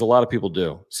 because a lot of people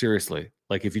do, seriously.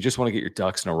 Like if you just want to get your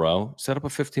ducks in a row, set up a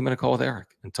 15-minute call with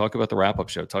Eric and talk about the Wrap-Up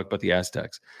show, talk about the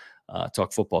Aztecs,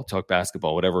 talk football, talk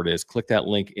basketball, whatever it is. Click that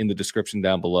link in the description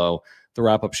down below. The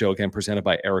Wrap-Up show, again, presented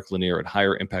by Eric Lanier at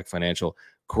Higher Impact Financial.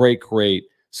 Great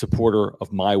supporter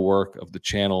of my work, of the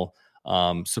channel,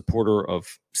 supporter of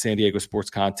San Diego sports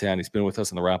content. He's been with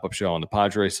us on the Wrap-Up show on the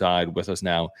Padres side, with us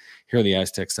now here on the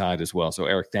Aztec side as well. So,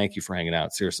 Eric, thank you for hanging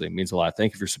out. Seriously, it means a lot.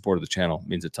 Thank you for your support of the channel. It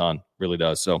means a ton. Really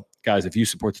does. So, guys, if you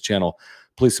support the channel,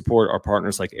 please support our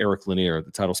partners like Eric Lanier,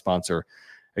 the title sponsor,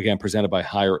 again, presented by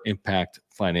Higher Impact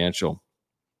Financial.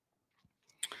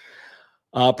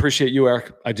 Appreciate you,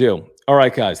 Eric. I do. All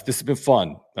right, guys, this has been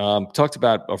fun. Talked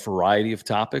about a variety of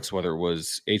topics, whether it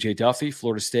was AJ Duffy,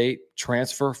 Florida State,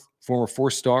 transfer, former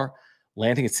 4-star,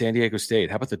 landing at San Diego State.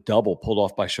 How about the double pulled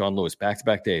off by Sean Lewis?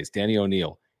 Back-to-back days, Danny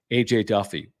O'Neal, AJ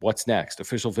Duffy. What's next?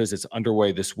 Official visits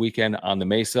underway this weekend on the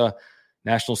Mesa.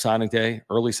 National Signing Day,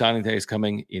 early signing day is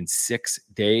coming in 6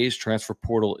 days. Transfer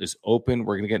portal is open.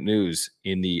 We're going to get news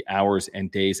in the hours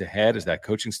and days ahead as that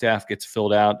coaching staff gets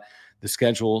filled out. The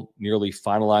schedule nearly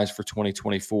finalized for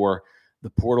 2024.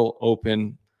 The portal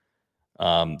open.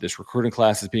 This recruiting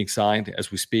class is being signed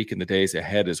as we speak in the days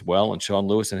ahead as well. And Sean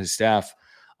Lewis and his staff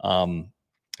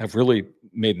have really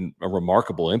made a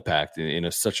remarkable impact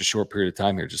in such a short period of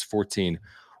time here, just 14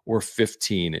 or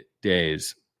 15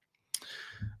 days.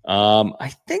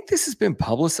 I think this has been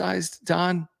publicized,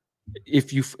 Don.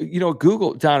 If you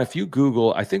Google, Don, if you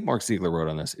Google, I think Mark Ziegler wrote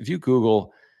on this. If you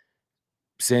Google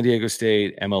San Diego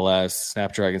State, MLS,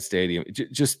 Snapdragon Stadium,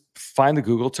 just find the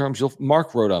Google terms.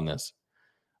 Mark wrote on this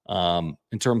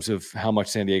in terms of how much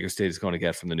San Diego State is going to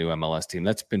get from the new MLS team.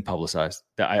 That's been publicized.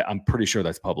 I'm pretty sure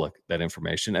that's public, that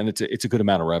information, and it's a good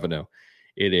amount of revenue.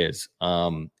 It is.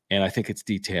 And I think it's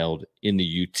detailed in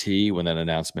the UT when that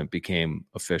announcement became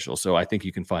official. So I think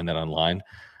you can find that online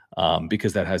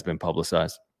because that has been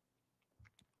publicized.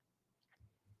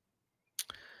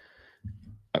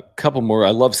 A couple more.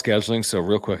 I love scheduling. So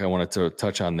real quick, I wanted to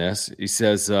touch on this. He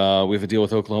says, we have a deal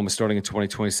with Oklahoma starting in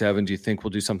 2027. Do you think we'll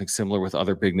do something similar with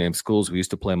other big name schools? We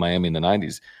used to play Miami in the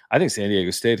 90s. I think San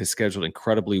Diego State has scheduled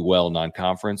incredibly well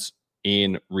non-conference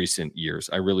in recent years.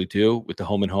 I really do, with the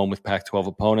home and home with Pac-12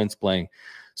 opponents playing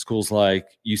schools like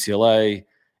UCLA,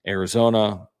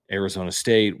 Arizona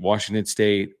State, Washington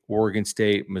State, Oregon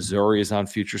State, Missouri is on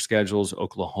future schedules.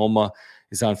 Oklahoma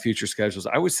is on future schedules.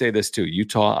 I would say this too.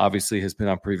 Utah obviously has been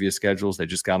on previous schedules. They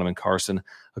just got them in Carson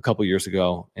a couple years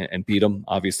ago and beat them,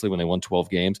 obviously, when they won 12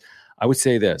 games. I would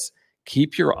say this.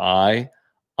 Keep your eye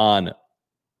on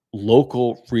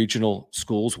local regional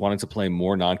schools wanting to play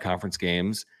more non-conference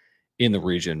games in the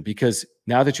region, because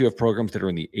now that you have programs that are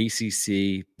in the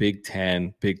ACC, Big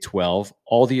 10, Big 12,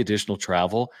 all the additional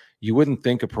travel, you wouldn't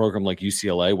think a program like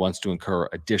UCLA wants to incur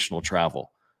additional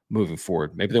travel moving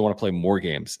forward. Maybe they want to play more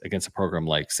games against a program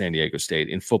like San Diego State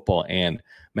in football and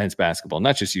men's basketball,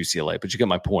 not just UCLA, but you get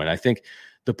my point. I think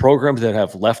the programs that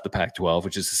have left the Pac-12,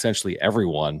 which is essentially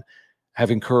everyone,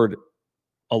 have incurred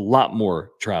a lot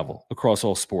more travel across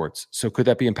all sports. So could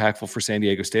that be impactful for San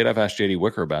Diego State? I've asked JD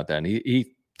Wicker about that, and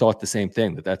he thought the same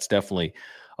thing, that's definitely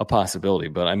a possibility.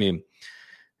 But I mean,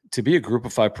 to be a group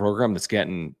of 5 program that's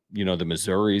getting, the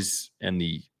Missouris and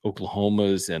the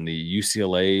Oklahomas and the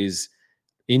UCLAs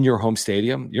in your home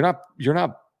stadium, you're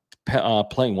not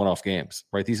playing one-off games,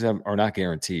 right? These are not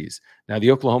guarantees. Now,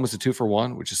 the Oklahoma's a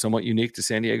 2-for-1, which is somewhat unique to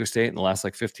San Diego State in the last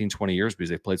 15, 20 years because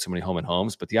they've played so many home and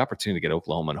homes. But the opportunity to get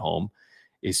Oklahoma and home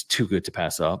is too good to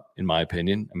pass up, in my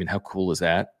opinion. I mean, how cool is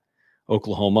that?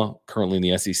 Oklahoma, currently in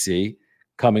the SEC,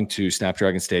 coming to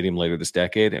Snapdragon Stadium later this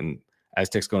decade, and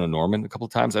Aztecs going to Norman a couple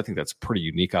of times. I think that's a pretty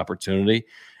unique opportunity,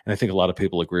 and I think a lot of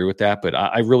people agree with that. But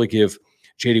I really give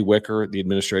J.D. Wicker, the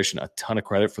administration, a ton of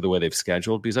credit for the way they've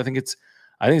scheduled because I think it's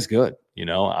good.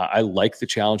 I like the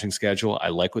challenging schedule. I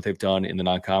like what they've done in the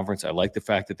non-conference. I like the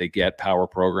fact that they get power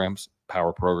programs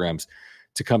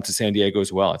to come to San Diego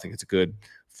as well. I think it's good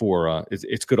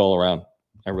it's good all around.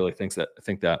 I really think that.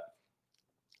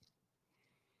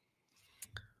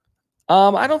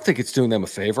 I don't think it's doing them a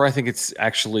favor. I think it's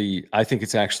actually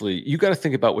you got to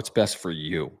think about what's best for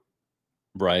you,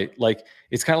 right? Like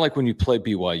it's kind of like when you play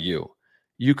BYU.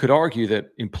 You could argue that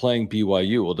in playing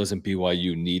BYU, well, doesn't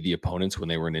BYU need the opponents when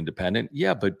they were an independent?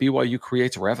 Yeah, but BYU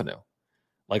creates revenue.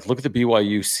 Like look at the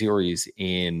BYU series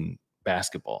in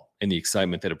basketball and the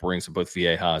excitement that it brings to both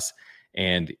Viejas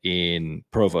and in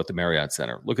Provo at the Marriott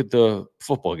Center. Look at the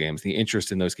football games, the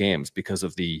interest in those games because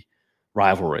of the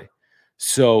rivalry.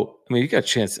 So, I mean, you got a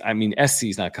chance. I mean, SC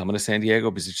is not coming to San Diego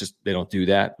because it's just they don't do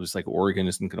that. It's like Oregon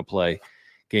isn't going to play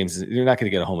games. You're not going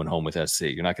to get a home and home with SC.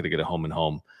 You're not going to get a home and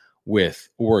home with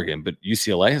Oregon. But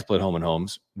UCLA has played home and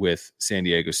homes with San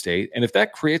Diego State. And if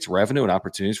that creates revenue and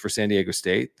opportunities for San Diego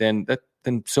State, then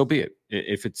so be it.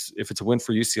 If it's a win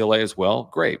for UCLA as well,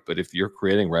 great. But if you're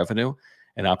creating revenue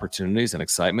and opportunities and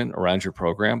excitement around your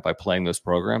program by playing those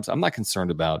programs, I'm not concerned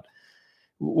about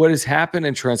what has happened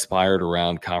and transpired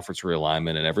around conference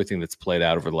realignment and everything that's played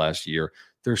out over the last year.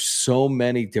 There's so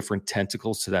many different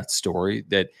tentacles to that story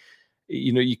that,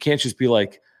 you can't just be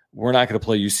like, we're not going to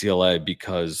play UCLA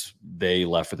because they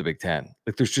left for the Big Ten.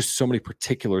 Like there's just so many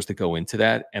particulars that go into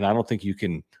that. And I don't think you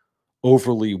can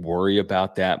overly worry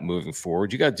about that moving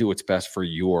forward. You got to do what's best for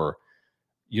your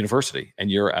university and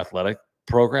your athletic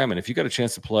program. And if you got a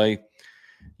chance to play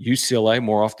UCLA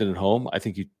more often at home, I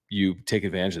think you take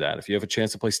advantage of that. If you have a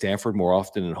chance to play Stanford more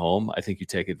often at home, I think you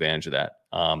take advantage of that.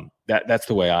 That's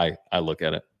the way I look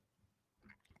at it.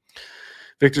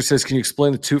 Victor says, can you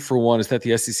explain the 2-for-1? Is that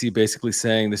the SEC basically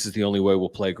saying this is the only way we'll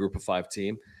play a group of 5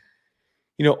 team?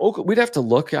 We'd have to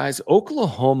look, guys.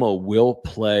 Oklahoma will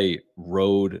play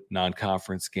road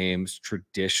non-conference games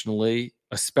traditionally,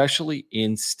 especially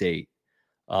in state.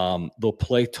 They'll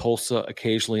play Tulsa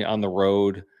occasionally on the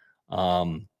road.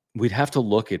 We'd have to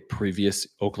look at previous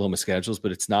Oklahoma schedules,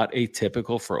 but it's not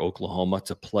atypical for Oklahoma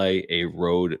to play a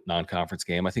road non-conference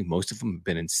game. I think most of them have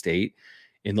been in state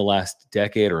in the last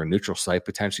decade or a neutral site,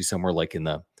 potentially somewhere like in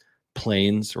the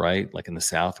Plains, right? Like in the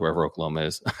South, wherever Oklahoma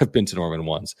is. I've been to Norman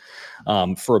once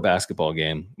for a basketball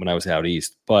game when I was out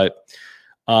east. But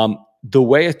the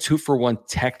way a 2-for-1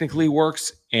 technically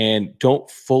works, and don't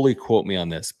fully quote me on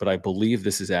this, but I believe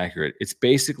this is accurate. It's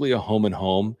basically a home and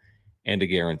home and a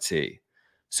guarantee.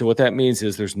 So what that means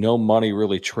is there's no money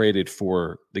really traded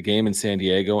for the game in San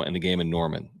Diego and the game in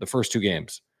Norman. The first 2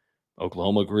 games,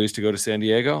 Oklahoma agrees to go to San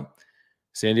Diego.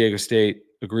 San Diego State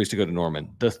agrees to go to Norman.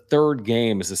 The third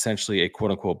game is essentially a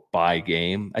quote-unquote buy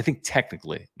game. I think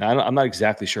technically. Now, I'm not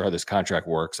exactly sure how this contract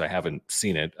works. I haven't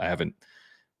seen it. I haven't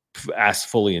asked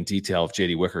fully in detail of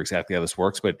J.D. Wicker exactly how this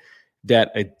works, but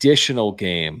that additional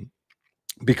game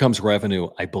becomes revenue,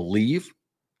 I believe,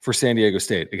 for San Diego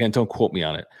State. Again, don't quote me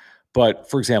on it. But,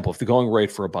 for example, if the going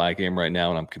rate for a buy game right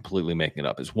now, and I'm completely making it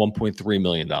up, is $1.3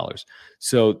 million.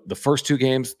 So the first 2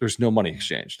 games, there's no money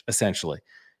exchanged, essentially.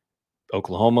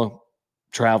 Oklahoma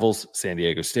travels, San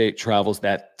Diego State travels.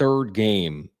 That third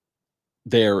game,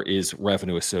 there is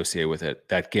revenue associated with it,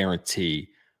 that guarantee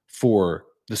for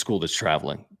the school that's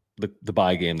traveling, the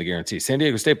buy game, the guarantee. San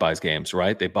Diego State buys games,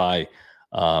 right? They buy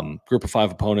group of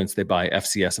 5 opponents. They buy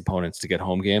FCS opponents to get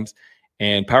home games.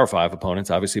 And Power 5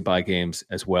 opponents obviously buy games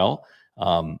as well.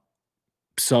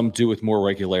 Some do with more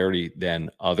regularity than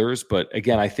others. But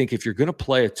again, I think if you're going to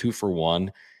play a 2-for-1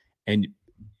 and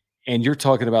you're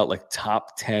talking about like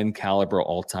top 10 caliber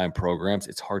all-time programs,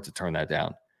 it's hard to turn that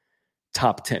down.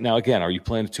 Top 10. Now, again, are you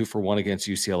playing a 2-for-1 against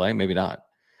UCLA? Maybe not.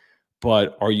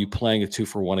 But are you playing a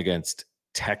 2-for-1 against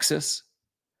Texas,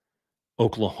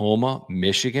 Oklahoma,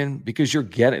 Michigan? Because you're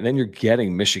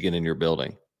getting Michigan in your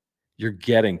building. You're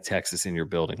getting Texas in your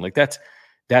building. Like that's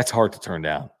hard to turn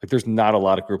down. Like there's not a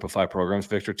lot of group of 5 programs,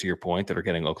 Victor, to your point, that are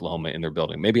getting Oklahoma in their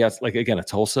building. Maybe that's like, again, a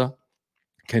Tulsa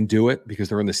can do it because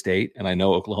they're in the state. And I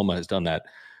know Oklahoma has done that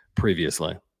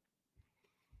previously.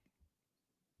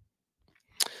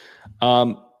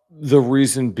 The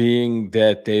reason being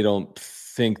that they don't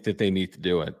think that they need to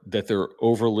do it, that they're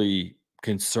overly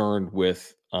concerned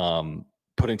with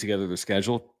putting together their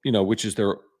schedule, which is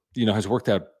has worked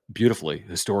out beautifully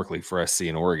historically for SC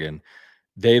and Oregon.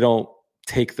 They don't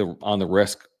take on the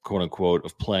risk, quote unquote,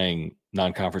 of playing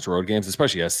non-conference road games,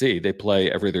 especially SC. They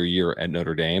play every other year at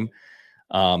Notre Dame.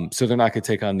 So they're not going to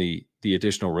take on the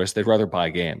additional risk. They'd rather buy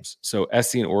games. So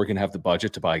SC and Oregon have the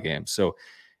budget to buy games. So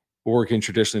Oregon,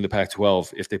 traditionally in the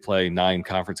Pac-12, if they play 9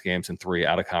 conference games and 3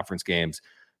 out-of-conference games,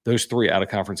 those 3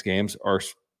 out-of-conference games are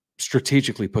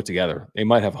strategically put together. They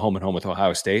might have home and home with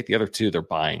Ohio State. The other 2, they're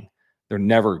buying. They're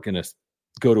never going to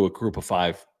go to a group of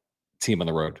 5 team on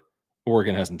the road.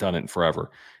 Oregon hasn't done it in forever.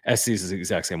 SC is the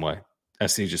exact same way.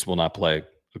 SC just will not play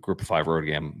a group of 5 road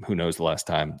game. Who knows the last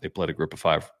time they played a group of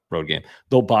 5 road game?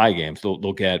 They'll buy games.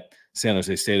 They'll get San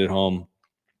Jose State at home.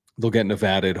 They'll get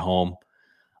Nevada at home.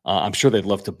 I'm sure they'd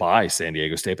love to buy San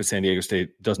Diego State, but San Diego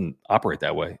State doesn't operate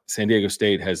that way. San Diego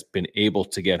State has been able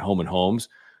to get home and homes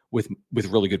with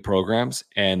really good programs,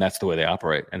 and that's the way they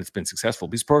operate, and it's been successful.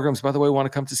 These programs, by the way, want to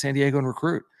come to San Diego and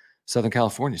recruit Southern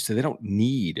California, so they don't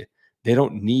need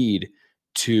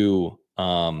to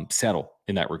settle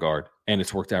in that regard, and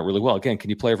it's worked out really well. Again,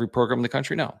 can you play every program in the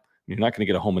country? No. You're not going to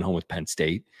get a home and home with Penn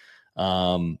State,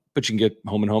 but you can get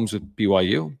home and homes with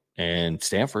BYU and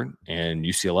Stanford and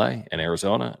UCLA and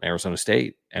Arizona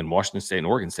State and Washington State and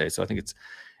Oregon State. So I think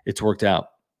it's worked out.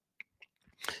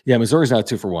 Yeah, Missouri's not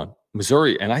 2 for 1.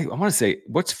 Missouri, and I want to say,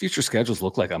 what's future schedules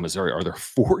look like on Missouri? Are there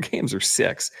 4 games or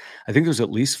 6? I think there's at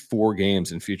least 4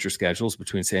 games in future schedules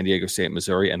between San Diego State and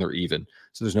Missouri, and they're even.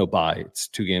 So there's no bye. It's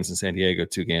 2 games in San Diego,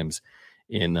 2 games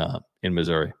in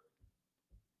Missouri.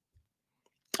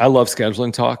 I love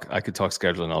scheduling talk. I could talk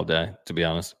scheduling all day, to be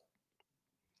honest.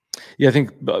 Yeah, I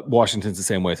think Washington's the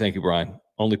same way. Thank you, Brian.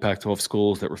 Only Pac-12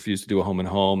 schools that refuse to do a home and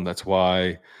home. That's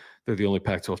why they're the only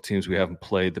Pac-12 teams we haven't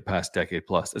played the past decade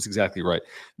plus. That's exactly right.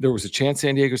 There was a chance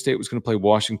San Diego State was going to play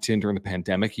Washington during the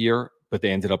pandemic year, but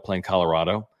they ended up playing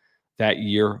Colorado that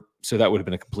year. So that would have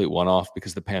been a complete one-off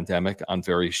because of the pandemic on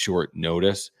very short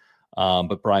notice.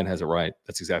 But Brian has it right.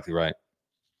 That's exactly right.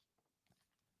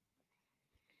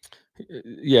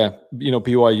 Yeah,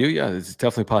 BYU, yeah, it's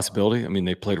definitely a possibility. I mean,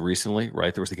 they played recently,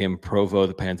 right? There was the game in Provo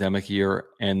the pandemic year,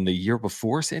 and the year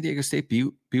before San Diego State beat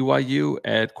BYU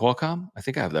at Qualcomm. I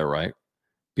think I have that right.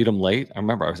 Beat them late. I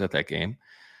remember I was at that game.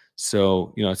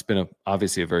 So, it's been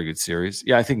obviously a very good series.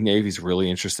 Yeah, I think Navy's really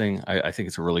interesting. I think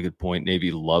it's a really good point.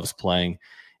 Navy loves playing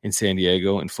in San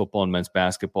Diego in football and men's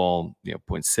basketball,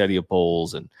 poinsettia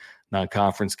bowls and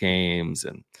non-conference games,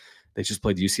 and they just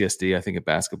played UCSD, I think, at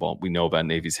basketball. We know about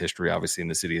Navy's history, obviously, in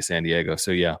the city of San Diego.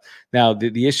 So, yeah. Now,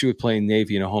 the issue with playing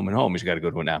Navy in a home and home is you got to go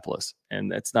to Annapolis.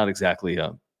 And that's not exactly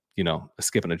a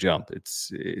skip and a jump.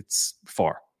 It's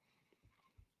far.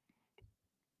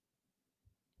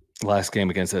 Last game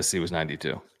against SC was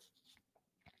 92.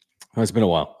 It's been a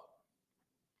while.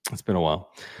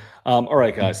 All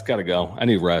right, guys, got to go. I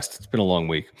need rest. It's been a long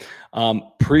week.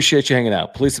 Appreciate you hanging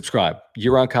out. Please subscribe.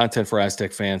 Year-round content for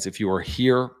Aztec fans. If you are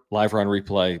here live or on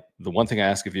replay, the one thing I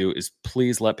ask of you is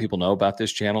please let people know about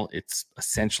this channel. It's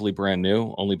essentially brand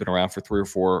new, only been around for 3 or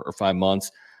 4 or 5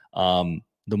 months.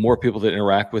 The more people that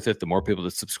interact with it, the more people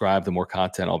that subscribe, the more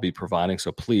content I'll be providing.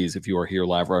 So please, if you are here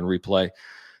live or on replay,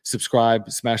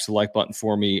 subscribe, smash the like button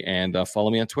for me, and follow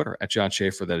me on Twitter at John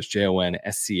Schaefer. That is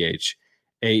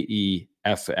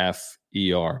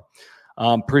JONSCHAEFFER.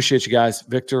 Appreciate you guys.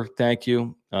 Victor, thank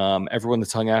you. Everyone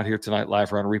that's hung out here tonight,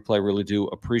 live or on replay, really do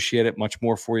appreciate it. Much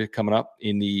more for you coming up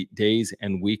in the days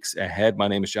and weeks ahead. My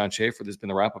name is John Schaefer. This has been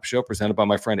the Wrap-Up Show presented by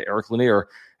my friend Eric Lanier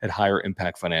at Higher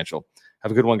Impact Financial.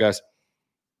 Have a good one, guys.